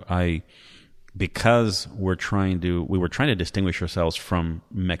 and I because we were trying to distinguish ourselves from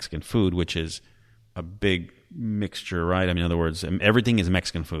Mexican food, which is a big mixture, right? I mean, in other words, everything is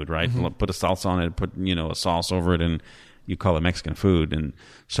Mexican food, right? Put a salsa on it, put a sauce over it, and you call it Mexican food. And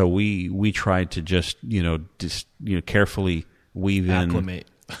so we tried to just carefully weave acclimate.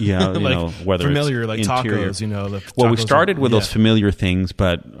 In, whether familiar, it's like interior. tacos, Well, we started with those familiar things,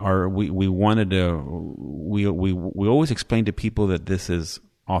 but we wanted to. We always explain to people that this is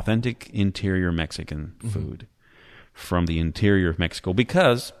authentic interior Mexican food from the interior of Mexico,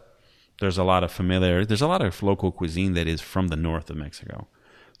 because there's a lot of familiarity. There's a lot of local cuisine that is from the north of Mexico.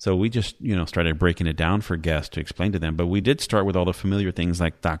 So we just, started breaking it down for guests to explain to them. But we did start with all the familiar things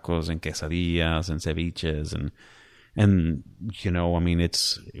like tacos and quesadillas and ceviches and I mean,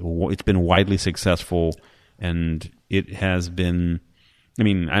 it's been widely successful, and it has been. I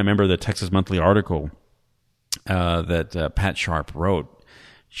mean, I remember the Texas Monthly article that Pat Sharp wrote.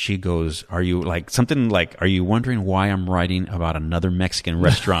 She goes, "Are you are you wondering why I'm writing about another Mexican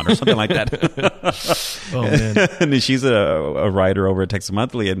restaurant or something like that?" Oh man! And she's a writer over at Texas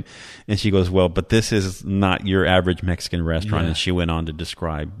Monthly, and she goes, "Well, but this is not your average Mexican restaurant." Yeah. And she went on to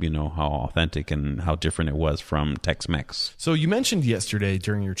describe, how authentic and how different it was from Tex-Mex. So you mentioned yesterday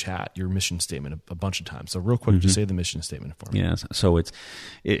during your chat your mission statement a bunch of times. So real quick, just say the mission statement for me. Yes. So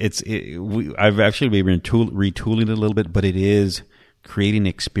I've actually been retooling it a little bit, but it is creating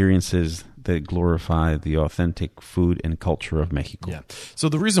experiences that glorify the authentic food and culture of Mexico. Yeah. So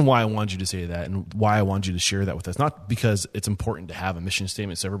the reason why I wanted you to say that and why I wanted you to share that with us, not because it's important to have a mission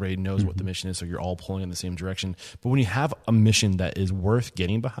statement so everybody knows what the mission is, so you're all pulling in the same direction, but when you have a mission that is worth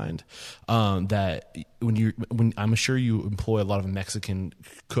getting behind, that when I'm sure you employ a lot of Mexican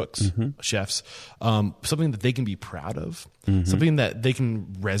cooks, chefs, something that they can be proud of, something that they can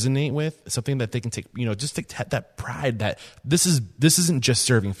resonate with, something that they can take, just take that pride that this isn't just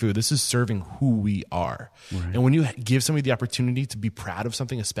serving food, this is serving who we are. Right. And when you give somebody the opportunity to be proud of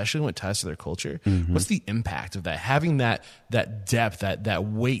something, especially when it ties to their culture, what's the impact of that? Having that depth, that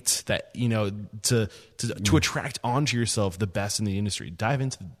weight, that to attract onto yourself the best in the industry. Dive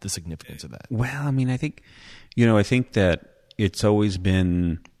into the significance of that. Well, I mean, I think that it's always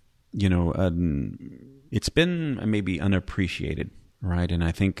been, it's been maybe unappreciated, right? And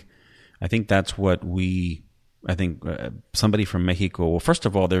I think that's what somebody from Mexico, well, first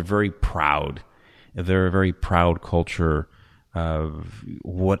of all, they're very proud. They're a very proud culture of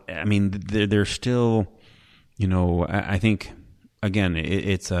they're still, I think, again,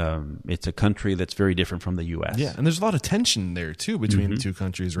 it's a country that's very different from the U.S. Yeah, and there's a lot of tension there too between the two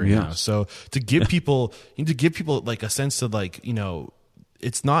countries right now. So to give people, like a sense of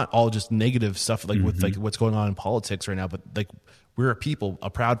it's not all just negative stuff with like what's going on in politics right now, but like we're a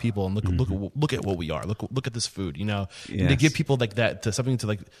proud people, and look at what we are. Look at this food, And to give people like that, to something to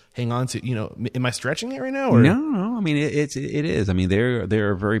like hang on to. Am I stretching it right now? Or? No. I mean, it is. I mean,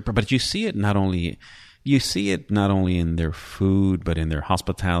 they're very, but you see it not only in their food, but in their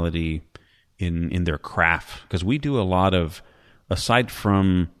hospitality, in their craft. Because we do a lot of, aside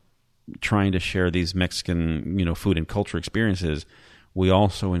from trying to share these Mexican, food and culture experiences, we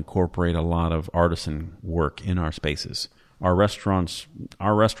also incorporate a lot of artisan work in our spaces. Our restaurants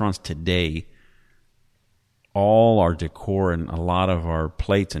today, all our decor and a lot of our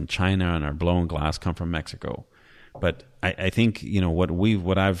plates and china and our blown glass come from Mexico. But I think, you know,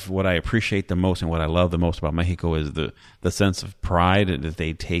 what I appreciate the most and what I love the most about Mexico is the sense of pride that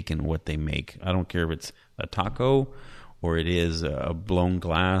they take in what they make. I don't care if it's a taco or it is a blown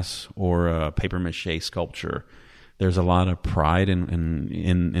glass or a paper mache sculpture. There's a lot of pride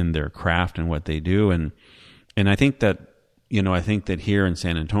in their craft and what they do, and I think that, you know, I think that here in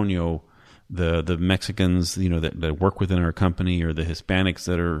San Antonio, the Mexicans, you know, that work within our company, or the Hispanics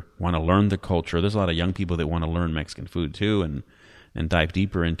that want to learn the culture. There's a lot of young people that want to learn Mexican food too, and dive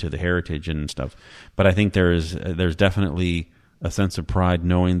deeper into the heritage and stuff. But I think there's definitely a sense of pride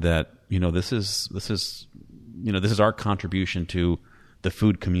knowing that, you know, this is our contribution to the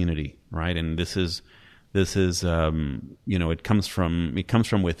food community, right? And this is you know, it comes from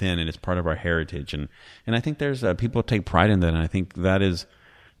within, and it's part of our heritage. And I think there's people take pride in that, and I think that is,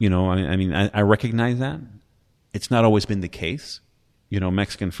 you know, I mean, I recognize that. It's not always been the case. You know,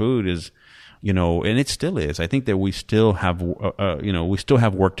 Mexican food is, you know, and it still is. I think that we still have, you know,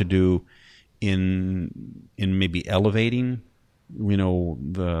 work to do in maybe elevating, you know,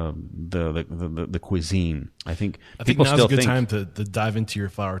 the cuisine. I think people now's still a good think, time to dive into your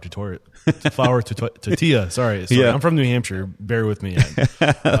flour tortilla. Sorry, Yeah. I'm from New Hampshire. Bear with me.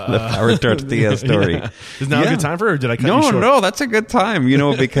 the flour tortilla story. Yeah. Is now a good time for it, or did I cut you short? No, that's a good time, you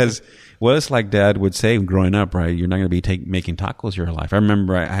know, because well, it's like Dad would say growing up, right? You're not going to be making tacos your whole life. I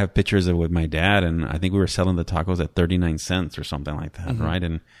remember I have pictures of with my dad, and I think we were selling the tacos at 39 cents or something like that, right?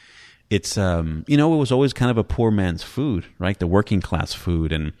 And it's, you know, it was always kind of a poor man's food, right? The working class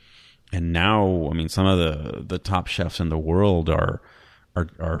food. And now, I mean, some of the top chefs in the world are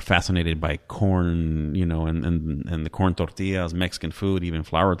fascinated by corn, you know, and the corn tortillas, Mexican food, even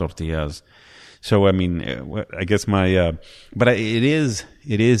flour tortillas. So, I mean, I guess but it is,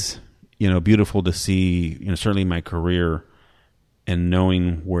 you know, beautiful to see, you know, certainly my career and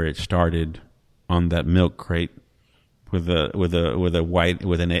knowing where it started on that milk crate with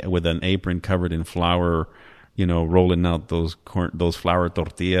an apron covered in flour, you know, rolling out those flour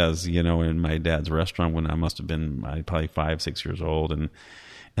tortillas, you know, in my dad's restaurant when I must have been probably 5-6 years old, and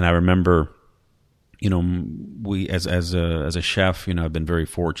I remember, you know, we as a chef, you know, I've been very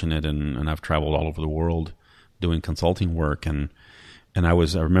fortunate, and I've traveled all over the world doing consulting work, and I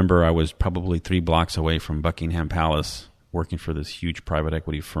remember I was probably 3 blocks away from Buckingham Palace working for this huge private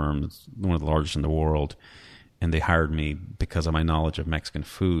equity firm. It's one of the largest in the world. And they hired me because of my knowledge of Mexican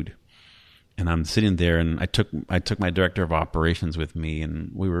food. And I'm sitting there, and I took my director of operations with me, and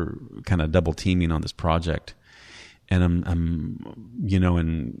we were kind of double teaming on this project. And I'm you know,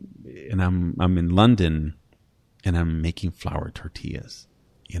 and I'm in London, and I'm making flour tortillas.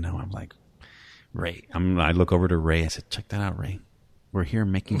 You know, I'm like, Ray. I look over to Ray. I said, "Check that out, Ray. We're here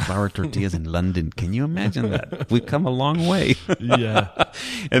making flour tortillas in London. Can you imagine that? We've come a long way." Yeah.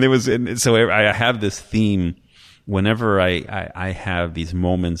 And so I have this theme. Whenever I have these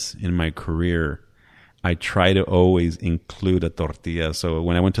moments in my career, I try to always include a tortilla. So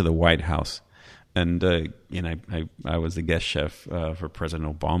when I went to the White House, and you know, I was the guest chef for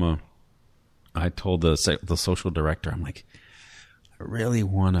President Obama, I told the social director, I'm like, I really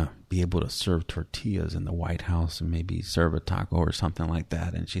want to be able to serve tortillas in the White House and maybe serve a taco or something like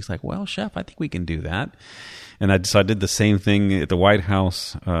that. And she's like, "Well, chef, I think we can do that." And so I did the same thing at the White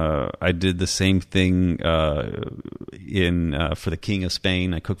House. I did the same thing for the King of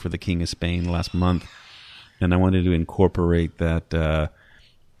Spain. I cooked for the King of Spain last month, and I wanted to incorporate that.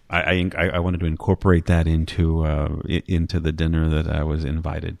 I wanted to incorporate that into the dinner that I was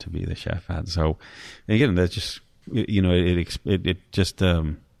invited to be the chef at. So again, that's just, you know, it just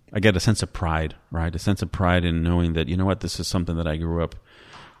I get a sense of pride, right? A sense of pride in knowing that, you know what, this is something that I grew up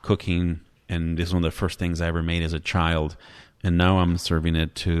cooking, and this is one of the first things I ever made as a child, and now I'm serving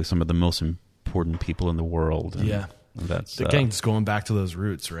it to some of the most important people in the world. And Yeah. that's Again, just going back to those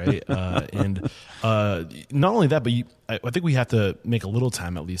roots, right? And not only that, but I think we have to make a little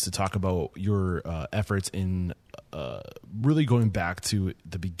time at least to talk about your efforts in really going back to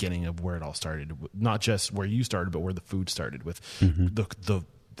the beginning of where it all started. Not just where you started, but where the food started with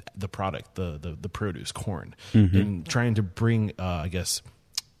the product, the produce, corn, and trying to bring, I guess,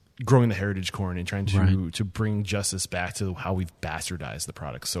 growing the heritage corn and trying to bring justice back to how we've bastardized the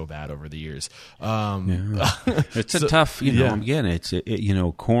product so bad over the years. It's a tough, you know, again, you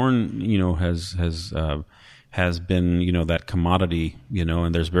know, corn, you know, has been, you know, that commodity, you know,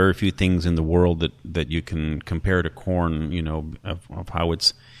 and there's very few things in the world that you can compare to corn, you know, of how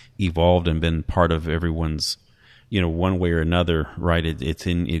it's evolved and been part of everyone's one way or another, right?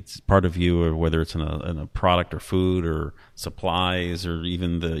 It's part of you, or whether it's in a product or food or supplies or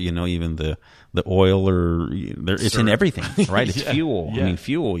even the oil it's in everything, right? It's fuel. Yeah. I mean,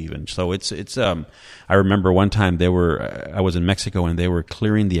 fuel even. So it's I remember one time I was in Mexico and they were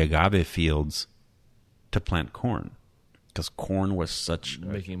clearing the agave fields to plant corn, because corn was such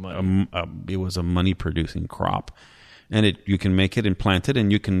making money. It was a money producing crop. And you can make it and plant it,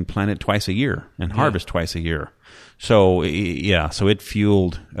 and you can plant it twice a year and harvest twice a year. So so it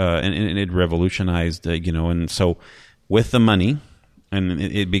fueled and it revolutionized, and so with the money, and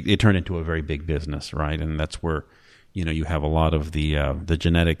it turned into a very big business, right? And that's where you have a lot of the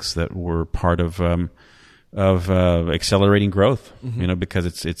genetics that were part of accelerating growth,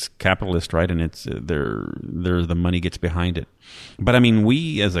 because it's capitalist, right? And it's the money gets behind it. But I mean,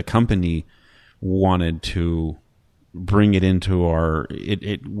 we as a company wanted to bring it into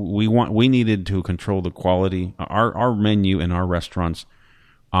we needed to control the quality. Our menu in our restaurants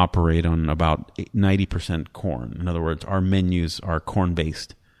operate on about 90% corn. In other words, our menus are corn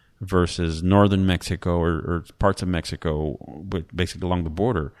based versus northern Mexico or parts of Mexico, but basically along the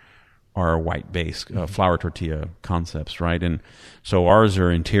border, are white based flour tortilla concepts, right? And so ours are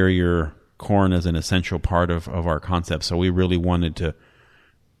interior corn as an essential part of our concept. So we really wanted to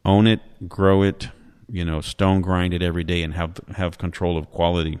own it, grow it, stone grind it every day and have control of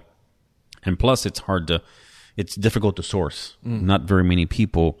quality. And plus it's difficult to source. Not very many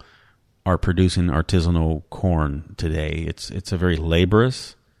people are producing artisanal corn today. It's a very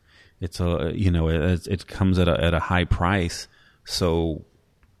laborious. It comes at a high price. So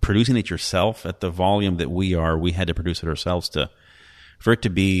producing it yourself at the volume that we had to produce it ourselves for it to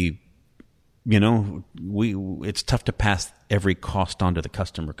be, it's tough to pass every cost on to the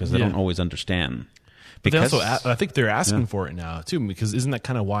customer because they don't always understand. But I think they're asking for it now too, because isn't that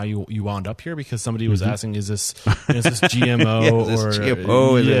kind of why you wound up here? Because somebody was asking, is this GMO is this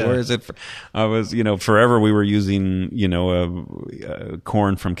GMO? Where is it? I was, forever we were using,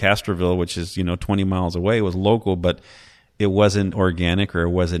 corn from Castroville, which is 20 miles away. It was local, but it wasn't organic or it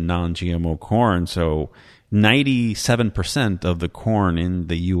wasn't non-GMO corn. So 97% of the corn in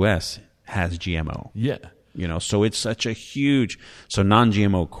the U.S. has GMO. Yeah. So it's such a huge. So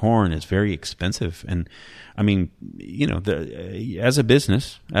non-GMO corn is very expensive, and I mean, as a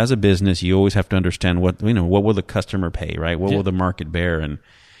business, you always have to understand what will the customer pay, right? What will the market bear? And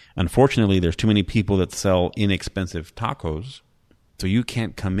unfortunately, there's too many people that sell inexpensive tacos, so you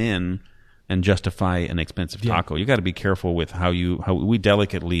can't come in and justify an expensive taco. You got to be careful with how we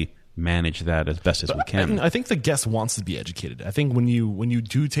delicately manage that as best as we can. I think the guest wants to be educated. I think when you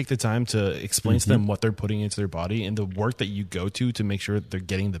do take the time to explain to them what they're putting into their body and the work that you go to make sure that they're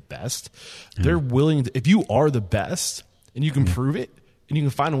getting the best, they're willing to, if you are the best and you can prove it and you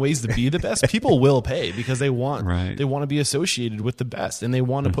can find ways to be the best, people will pay because they want to be associated with the best and they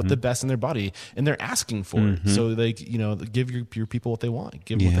want to put the best in their body and they're asking for it. So they give your people what they want,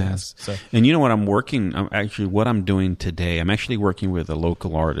 give them what they ask. So. And what I'm doing today, I'm actually working with a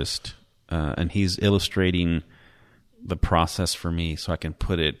local artist and he's illustrating the process for me so I can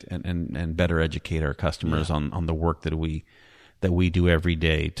put it and better educate our customers on the work that we do every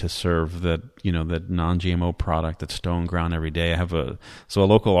day to serve that non-GMO product that's stone ground every day. A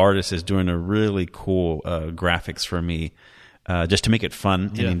local artist is doing a really cool graphics for me just to make it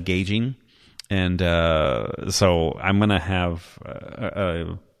fun and engaging. And so I'm going to have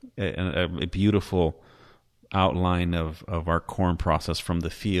a beautiful outline of our corn process from the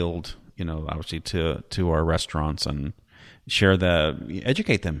field, obviously to our restaurants and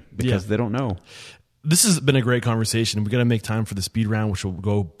educate them because they don't know. This has been a great conversation. We're going to make time for the speed round, which will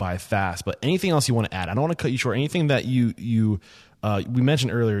go by fast. But anything else you want to add? I don't want to cut you short. Anything that we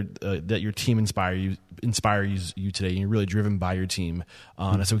mentioned earlier that your team inspires you today, and you're really driven by your team.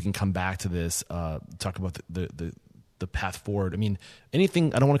 And so we can come back to this, talk about the path forward. I mean,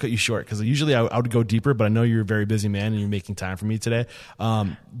 anything. I don't want to cut you short because usually I would go deeper, but I know you're a very busy man and you're making time for me today.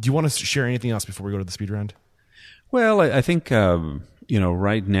 Do you want to share anything else before we go to the speed round? Well, I think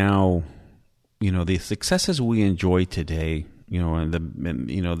right now. The successes we enjoy today,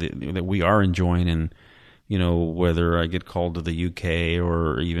 that we are enjoying, and whether I get called to the UK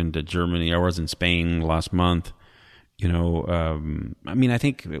or even to Germany, I was in Spain last month. I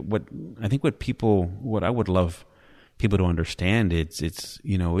think what I would love people to understand, it's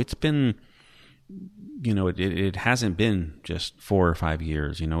been, it hasn't been just 4 or 5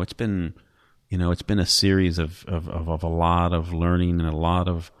 years. It's been a series of a lot of learning and a lot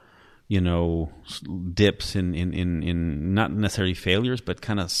of dips in not necessarily failures, but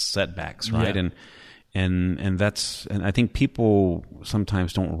kind of setbacks, right? and I think people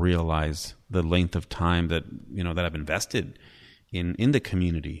sometimes don't realize the length of time that that I've invested in the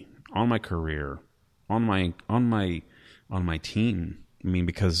community, on my career, on my team. I mean,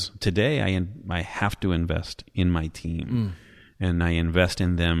 because today I have to invest in my team, and I invest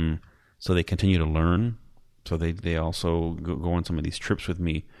in them so they continue to learn, so they also go on some of these trips with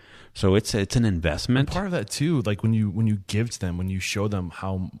me. So it's an investment. And part of that too, like when you give to them, when you show them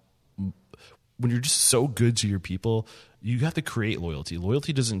when you're just so good to your people, you have to create loyalty.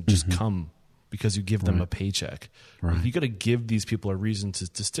 Loyalty doesn't just come because you give them a paycheck. Right. You got to give these people a reason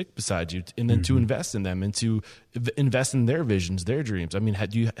to stick beside you, and then to invest in them and to invest in their visions, their dreams. I mean,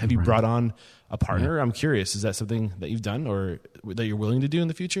 have you brought on a partner? I'm curious. Is that something that you've done or that you're willing to do in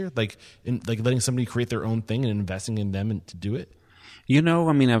the future? Like letting somebody create their own thing and investing in them and to do it?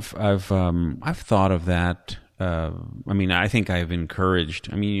 I mean, I've thought of that. I mean, I think I've encouraged.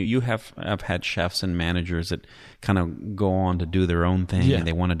 I mean, I've had chefs and managers that kind of go on to do their own thing, and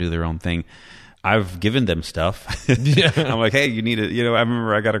they want to do their own thing. I've given them stuff. I'm like, hey, you need it. I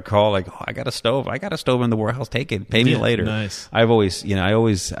remember I got a call like, oh, I got a stove in the warehouse. Take it. Pay me later. Nice. I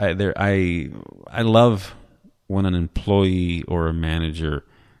love when an employee or a manager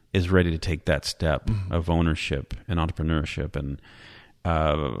is ready to take that step of ownership and entrepreneurship, and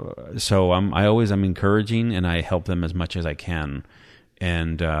so I'm encouraging, and I help them as much as I can,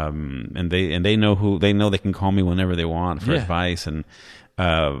 and they know they can call me whenever they want for advice, and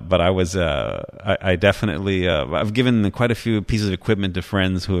but I definitely I've given quite a few pieces of equipment to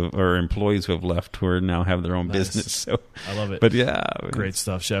friends or employees who have left who now have their own business. So I love it. But yeah, great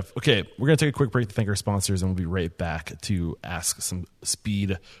stuff, Chef. Okay, we're gonna take a quick break to thank our sponsors, and we'll be right back to ask some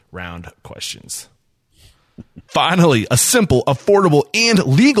speed round questions. Finally, a simple, affordable, and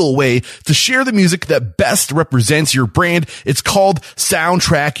legal way to share the music that best represents your brand. It's called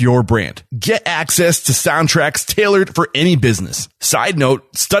Soundtrack Your Brand. Get access to soundtracks tailored for any business. Side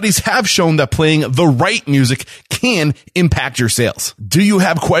note, studies have shown that playing the right music can impact your sales. Do you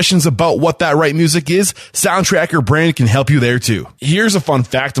have questions about what that right music is? Soundtrack Your Brand can help you there too. Here's a fun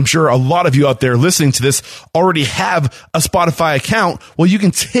fact. I'm sure a lot of you out there listening to this already have a Spotify account. Well, you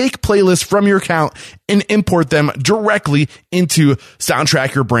can take playlists from your account and import them directly into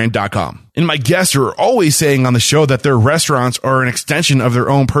soundtrackyourbrand.com. And my guests are always saying on the show that their restaurants are an extension of their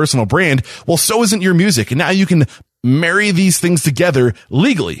own personal brand. Well, so isn't your music. And now you can marry these things together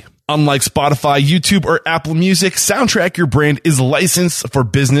legally. Unlike Spotify, YouTube, or Apple Music, Soundtrack Your Brand is licensed for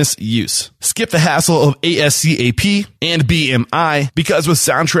business use. Skip the hassle of ASCAP and BMI because with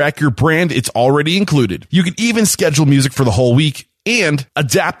Soundtrack Your Brand, it's already included. You can even schedule music for the whole week and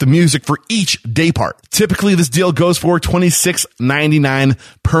adapt the music for each day part. Typically, this deal goes for $26.99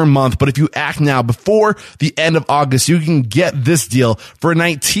 per month, but if you act now before the end of August, you can get this deal for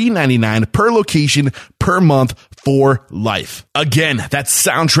 $19.99 per location per month for life. Again, that's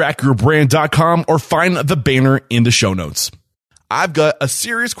soundtrackyourbrand.com or find the banner in the show notes. I've got a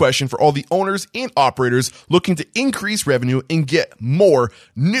serious question for all the owners and operators looking to increase revenue and get more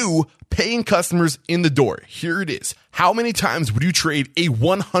new paying customers in the door. Here it is. How many times would you trade a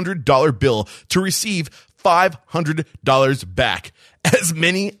 $100 bill to receive $500 back? As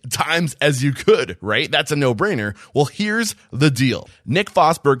many times as you could, right? That's a no-brainer. Well, here's the deal. Nick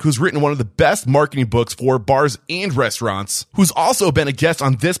Fosberg, who's written one of the best marketing books for bars and restaurants, who's also been a guest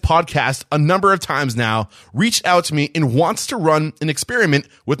on this podcast a number of times now, reached out to me and wants to run an experiment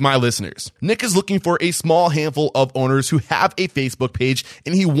with my listeners. Nick is looking for a small handful of owners who have a Facebook page,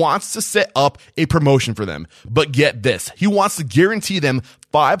 and he wants to set up a promotion for them. But get this, he wants to guarantee them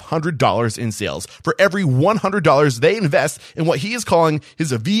 $500 in sales for every $100 they invest in what he is calling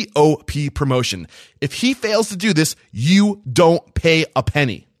his VOP promotion. If he fails to do this, you don't pay a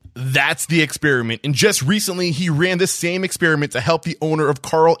penny. That's the experiment. And just recently, he ran this same experiment to help the owner of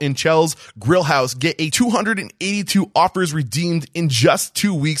Carl and Chel's Grill House get a 282 offers redeemed in just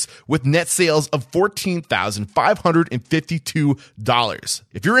 2 weeks with net sales of $14,552.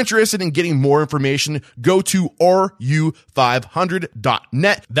 If you're interested in getting more information, go to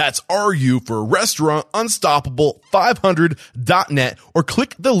ru500.net. That's RU for Restaurant Unstoppable 500.net, or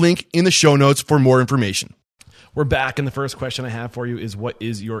click the link in the show notes for more information. We're back, and the first question I have for you is, what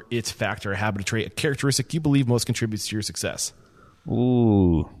is your it factor, a habit, a trait, a characteristic you believe most contributes to your success?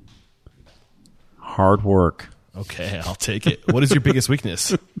 Ooh, hard work. Okay, I'll take it. What is your biggest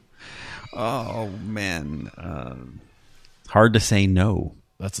weakness? Oh, man. Hard to say no.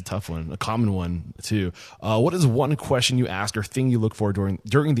 That's a tough one, a common one, too. What is one question you ask or thing you look for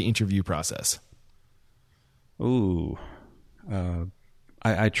during the interview process? Ooh,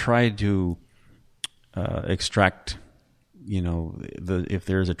 I try to extract, if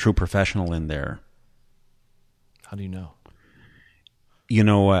there's a true professional in there, How do you know? You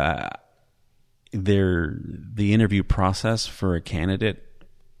know, the interview process for a candidate,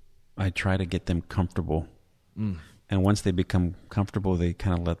 I try to get them comfortable. And once they become comfortable, they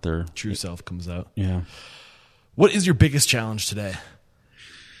kind of let their True self comes out. Yeah. What is your biggest challenge today?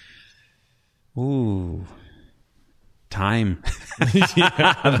 Ooh. Time.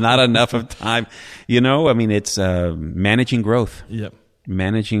 Not enough of time. You know, I mean, it's managing growth. Yep.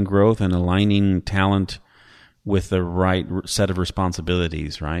 Managing growth and aligning talent with the right set of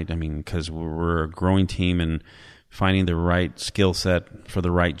responsibilities, right? I mean, because we're a growing team and finding the right skill set for the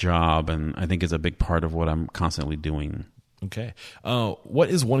right job, and I think is a big part of what I'm constantly doing. Okay.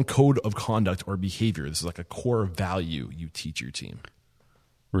 What is one code of conduct or behavior? This is like a core value you teach your team.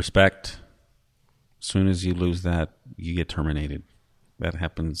 Respect. As soon as you lose that, you get terminated. That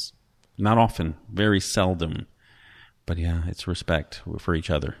happens not often, very seldom. But yeah, it's respect for each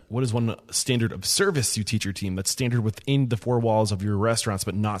other. What is one standard of service you teach your team that's standard within the four walls of your restaurants,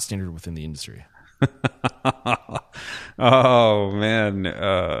 but not standard within the industry? Oh, man.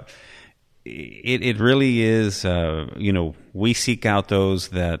 It really is, you know, we seek out those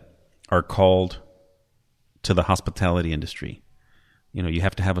that are called to the hospitality industry. You know, you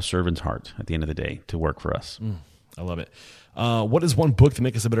have to have a servant's heart at the end of the day to work for us. I love it. What is one book to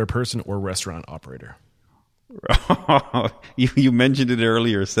make us a better person or restaurant operator? You mentioned it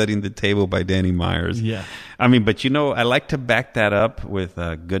earlier, Setting the Table by Danny Myers. Yeah. I mean, but you know, I like to back that up with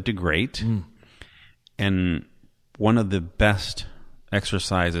Good to Great. And one of the best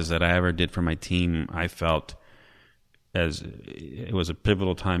exercises that I ever did for my team, I felt as it was a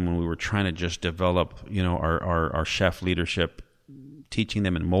pivotal time when we were trying to just develop, you know, our chef leadership, teaching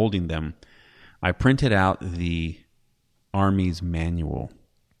them and molding them. I printed out the Army's manual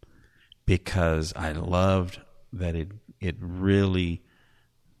because I loved that it really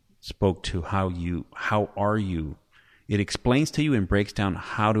spoke to how are you. It explains to you and breaks down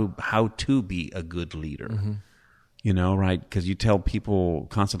how to be a good leader. You know, right? Because you tell people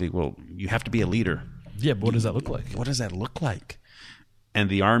constantly, well, you have to be a leader. Yeah, but what does that look like? What does that look like? And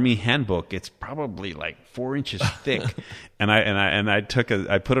the Army handbook, it's probably like 4 inches thick. and I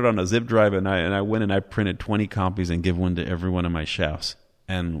put it on a zip drive and I went and I printed 20 copies and give one to every one of my chefs.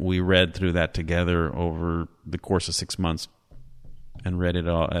 And we read through that together over the course of 6 months and read it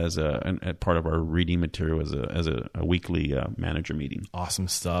all as a part of our reading material as a weekly manager meeting. Awesome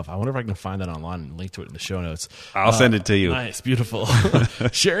stuff. I wonder if I can find that online and link to it in the show notes. I'll send it to you. Nice. Beautiful.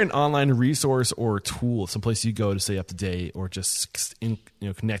 Share an online resource or tool, someplace you go to stay up to date or just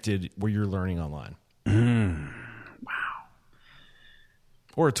connected where you're learning online. Wow.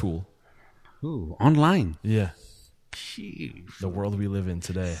 Or a tool. Ooh, online. Yeah. Jeez. The world we live in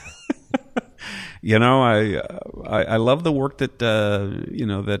today. You know, I love the work that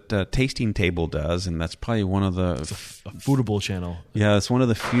that Tasting Table does, and that's probably one of the A foodable channel. Yeah, it's one of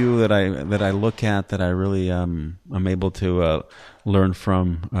the few that I look at that I really am able to learn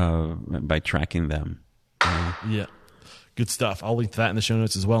from by tracking them. Yeah. Good stuff. I'll link to that in the show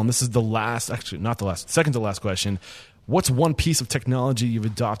notes as well. And this is second to last question. What's one piece of technology you've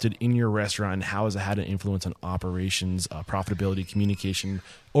adopted in your restaurant, and how has it had an influence on operations, profitability, communication,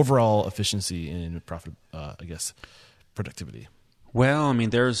 overall efficiency, and productivity? Well, I mean,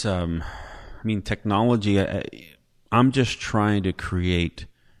 there's, technology. I'm just trying to create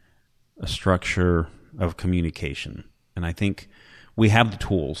a structure of communication, and I think we have the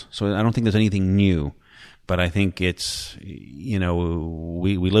tools. So I don't think there's anything new, but I think it's, we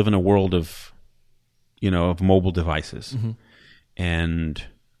live in a world of mobile devices. And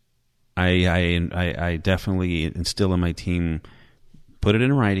I definitely instill in my team, put it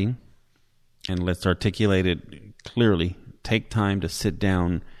in writing and let's articulate it clearly. Take time to sit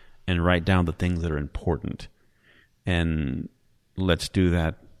down and write down the things that are important. And let's do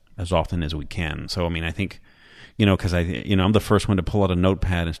that as often as we can. So, I mean, I think, because I'm the first one to pull out a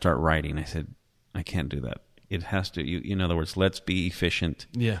notepad and start writing. I said, I can't do that. It has to, in other words, let's be efficient.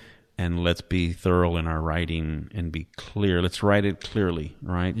 Yeah. And let's be thorough in our writing and be clear. Let's write it clearly,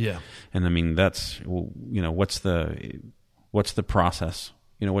 right? Yeah. And I mean, that's, what's the process?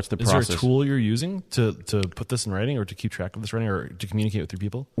 What's the process? Is there a tool you're using to put this in writing, or to keep track of this writing, or to communicate with your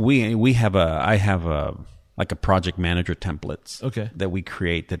people? I have a project manager templates. Okay. That we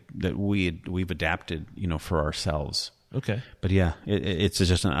create that we've adapted, for ourselves. Okay. But yeah, it's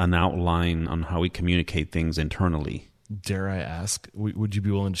just an outline on how we communicate things internally. Dare I ask, would you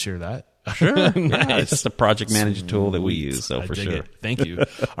be willing to share that? Sure. Nice. Yeah, it's just a project manager tool that we use, so for sure. Thank you.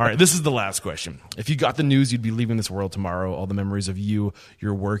 All right, this is the last question. If you got the news you'd be leaving this world tomorrow, all the memories of you,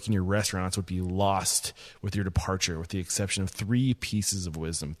 your work, and your restaurants would be lost with your departure, with the exception of 3 pieces of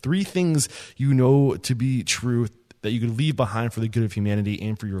wisdom. 3 things you know to be true that you could leave behind for the good of humanity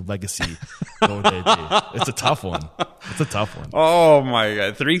and for your legacy, what would they be? It's a tough one. It's a tough one. Oh my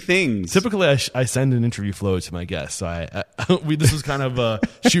God. 3 things. Typically, I send an interview flow to my guests. So this was kind of a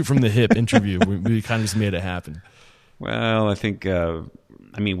shoot from the hip interview. We kind of just made it happen. Well, I think, we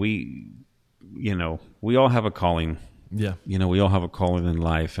all have a calling. Yeah. We all have a calling in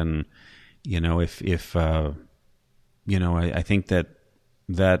life. And, I think that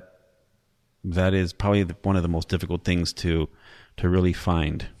is probably one of the most difficult things to really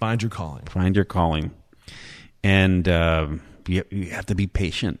find. Find your calling. Find your calling. And you have to be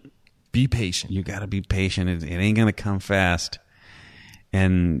patient. Be patient. You got to be patient. It ain't going to come fast.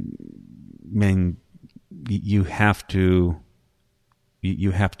 And, man, you have to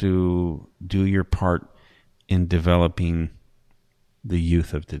do your part in developing the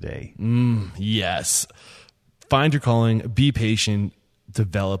youth of today. Yes. Find your calling, be patient,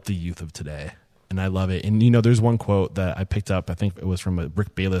 develop the youth of today. And I love it. And, there's one quote that I picked up. I think it was from a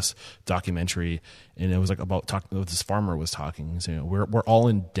Rick Bayless documentary. And it was like about this farmer was talking. So, we're all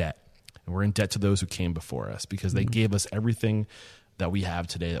in debt. And we're in debt to those who came before us because they gave us everything that we have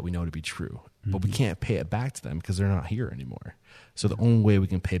today that we know to be true. But we can't pay it back to them because they're not here anymore. So the only way we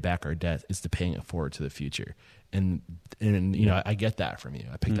can pay back our debt is to paying it forward to the future. And I get that from you.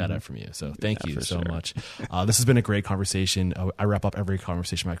 I picked that up from you. So thank you so much. This has been a great conversation. I wrap up every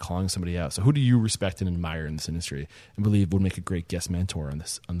conversation by calling somebody out. So who do you respect and admire in this industry and believe would make a great guest mentor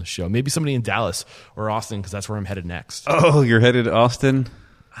on the show? Maybe somebody in Dallas or Austin, because that's where I'm headed next. Oh, you're headed to Austin?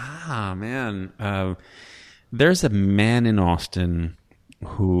 Ah, man. There's a man in Austin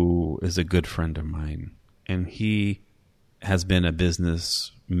who is a good friend of mine, and he has been a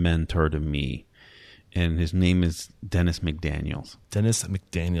business mentor to me. And his name is Dennis McDaniels. Dennis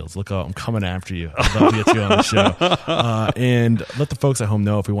McDaniels. Look out, I'm coming after you. I'd love to get you on the show. And let the folks at home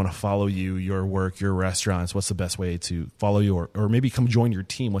know if we want to follow you, your work, your restaurants, what's the best way to follow you or maybe come join your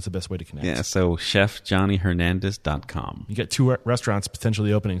team? What's the best way to connect? Yeah, so chefjohnnyhernandez.com. You got 2 restaurants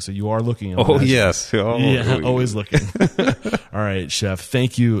potentially opening, so you are looking. Oh, yes. Always looking. All right, Chef,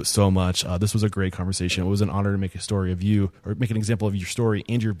 thank you so much. This was a great conversation. It was an honor to make a story of you or make an example of your story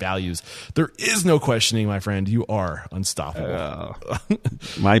and your values. There is no questioning, my friend. You are unstoppable.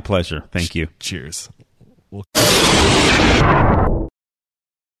 My pleasure. Thank you. Cheers.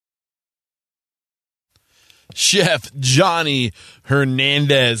 Chef Johnny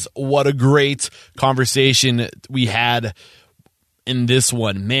Hernandez. What a great conversation we had in this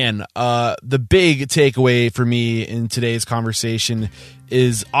one. Man, the big takeaway for me in today's conversation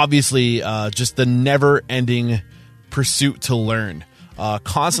is obviously just the never-ending pursuit to learn.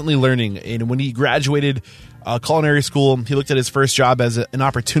 Constantly learning. And when he graduated culinary school, he looked at his first job as an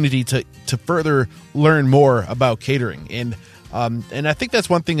opportunity to further learn more about catering. And I think that's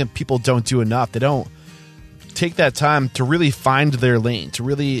one thing that people don't do enough. They don't take that time to really find their lane, to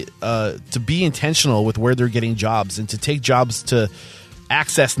really to be intentional with where they're getting jobs and to take jobs to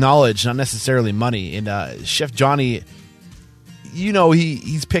access knowledge, not necessarily money. And Chef Johnny,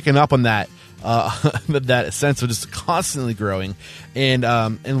 he's picking up on that. That sense of just constantly growing and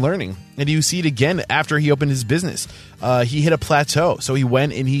learning. And you see it again after he opened his business. He hit a plateau. So he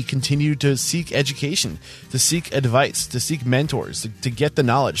went and he continued to seek education, to seek advice, to seek mentors, to get the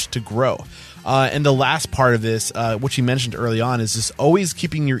knowledge, to grow. And the last part of this, which he mentioned early on, is just always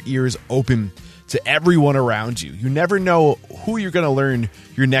keeping your ears open to everyone around you. You never know who you're going to learn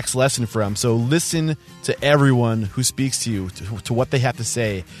your next lesson from. So listen to everyone who speaks to you, to what they have to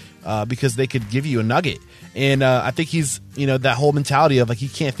say. Because they could give you a nugget. And I think he's, that whole mentality of like he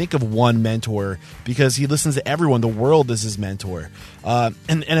can't think of one mentor because he listens to everyone. The world is his mentor.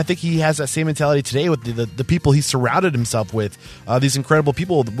 And I think he has that same mentality today with the people he surrounded himself with, these incredible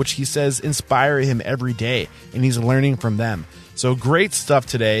people, which he says inspire him every day. And he's learning from them. So great stuff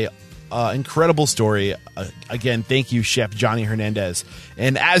today. Incredible story. Again, thank you, Chef Johnny Hernandez.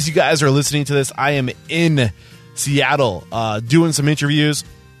 And as you guys are listening to this, I am in Seattle doing some interviews.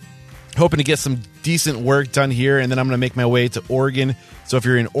 Hoping to get some decent work done here, and then I'm going to make my way to Oregon. So if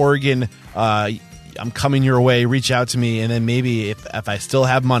you're in Oregon, I'm coming your way. Reach out to me, and then maybe if I still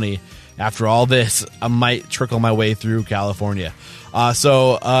have money after all this, I might trickle my way through California.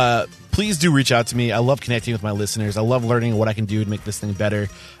 So please do reach out to me. I love connecting with my listeners. I love learning what I can do to make this thing better.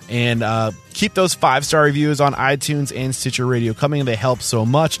 And keep those 5-star reviews on iTunes and Stitcher Radio coming. They help so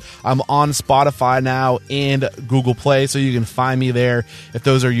much. I'm on Spotify now and Google Play, so you can find me there if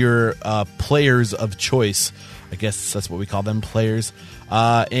those are your players of choice. I guess that's what we call them, players.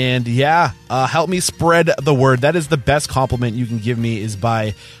 Help me spread the word. That is the best compliment you can give me, is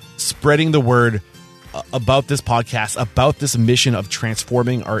by spreading the word about this podcast, about this mission of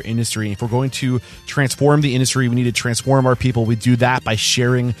transforming our industry. If we're going to transform the industry, we need to transform our people. We do that by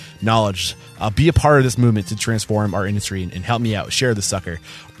sharing knowledge. Be a part of this movement to transform our industry and help me out. Share the sucker.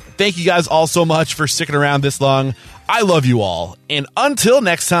 Thank you guys all so much for sticking around this long. I love you all. And until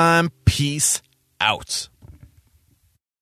next time, peace out.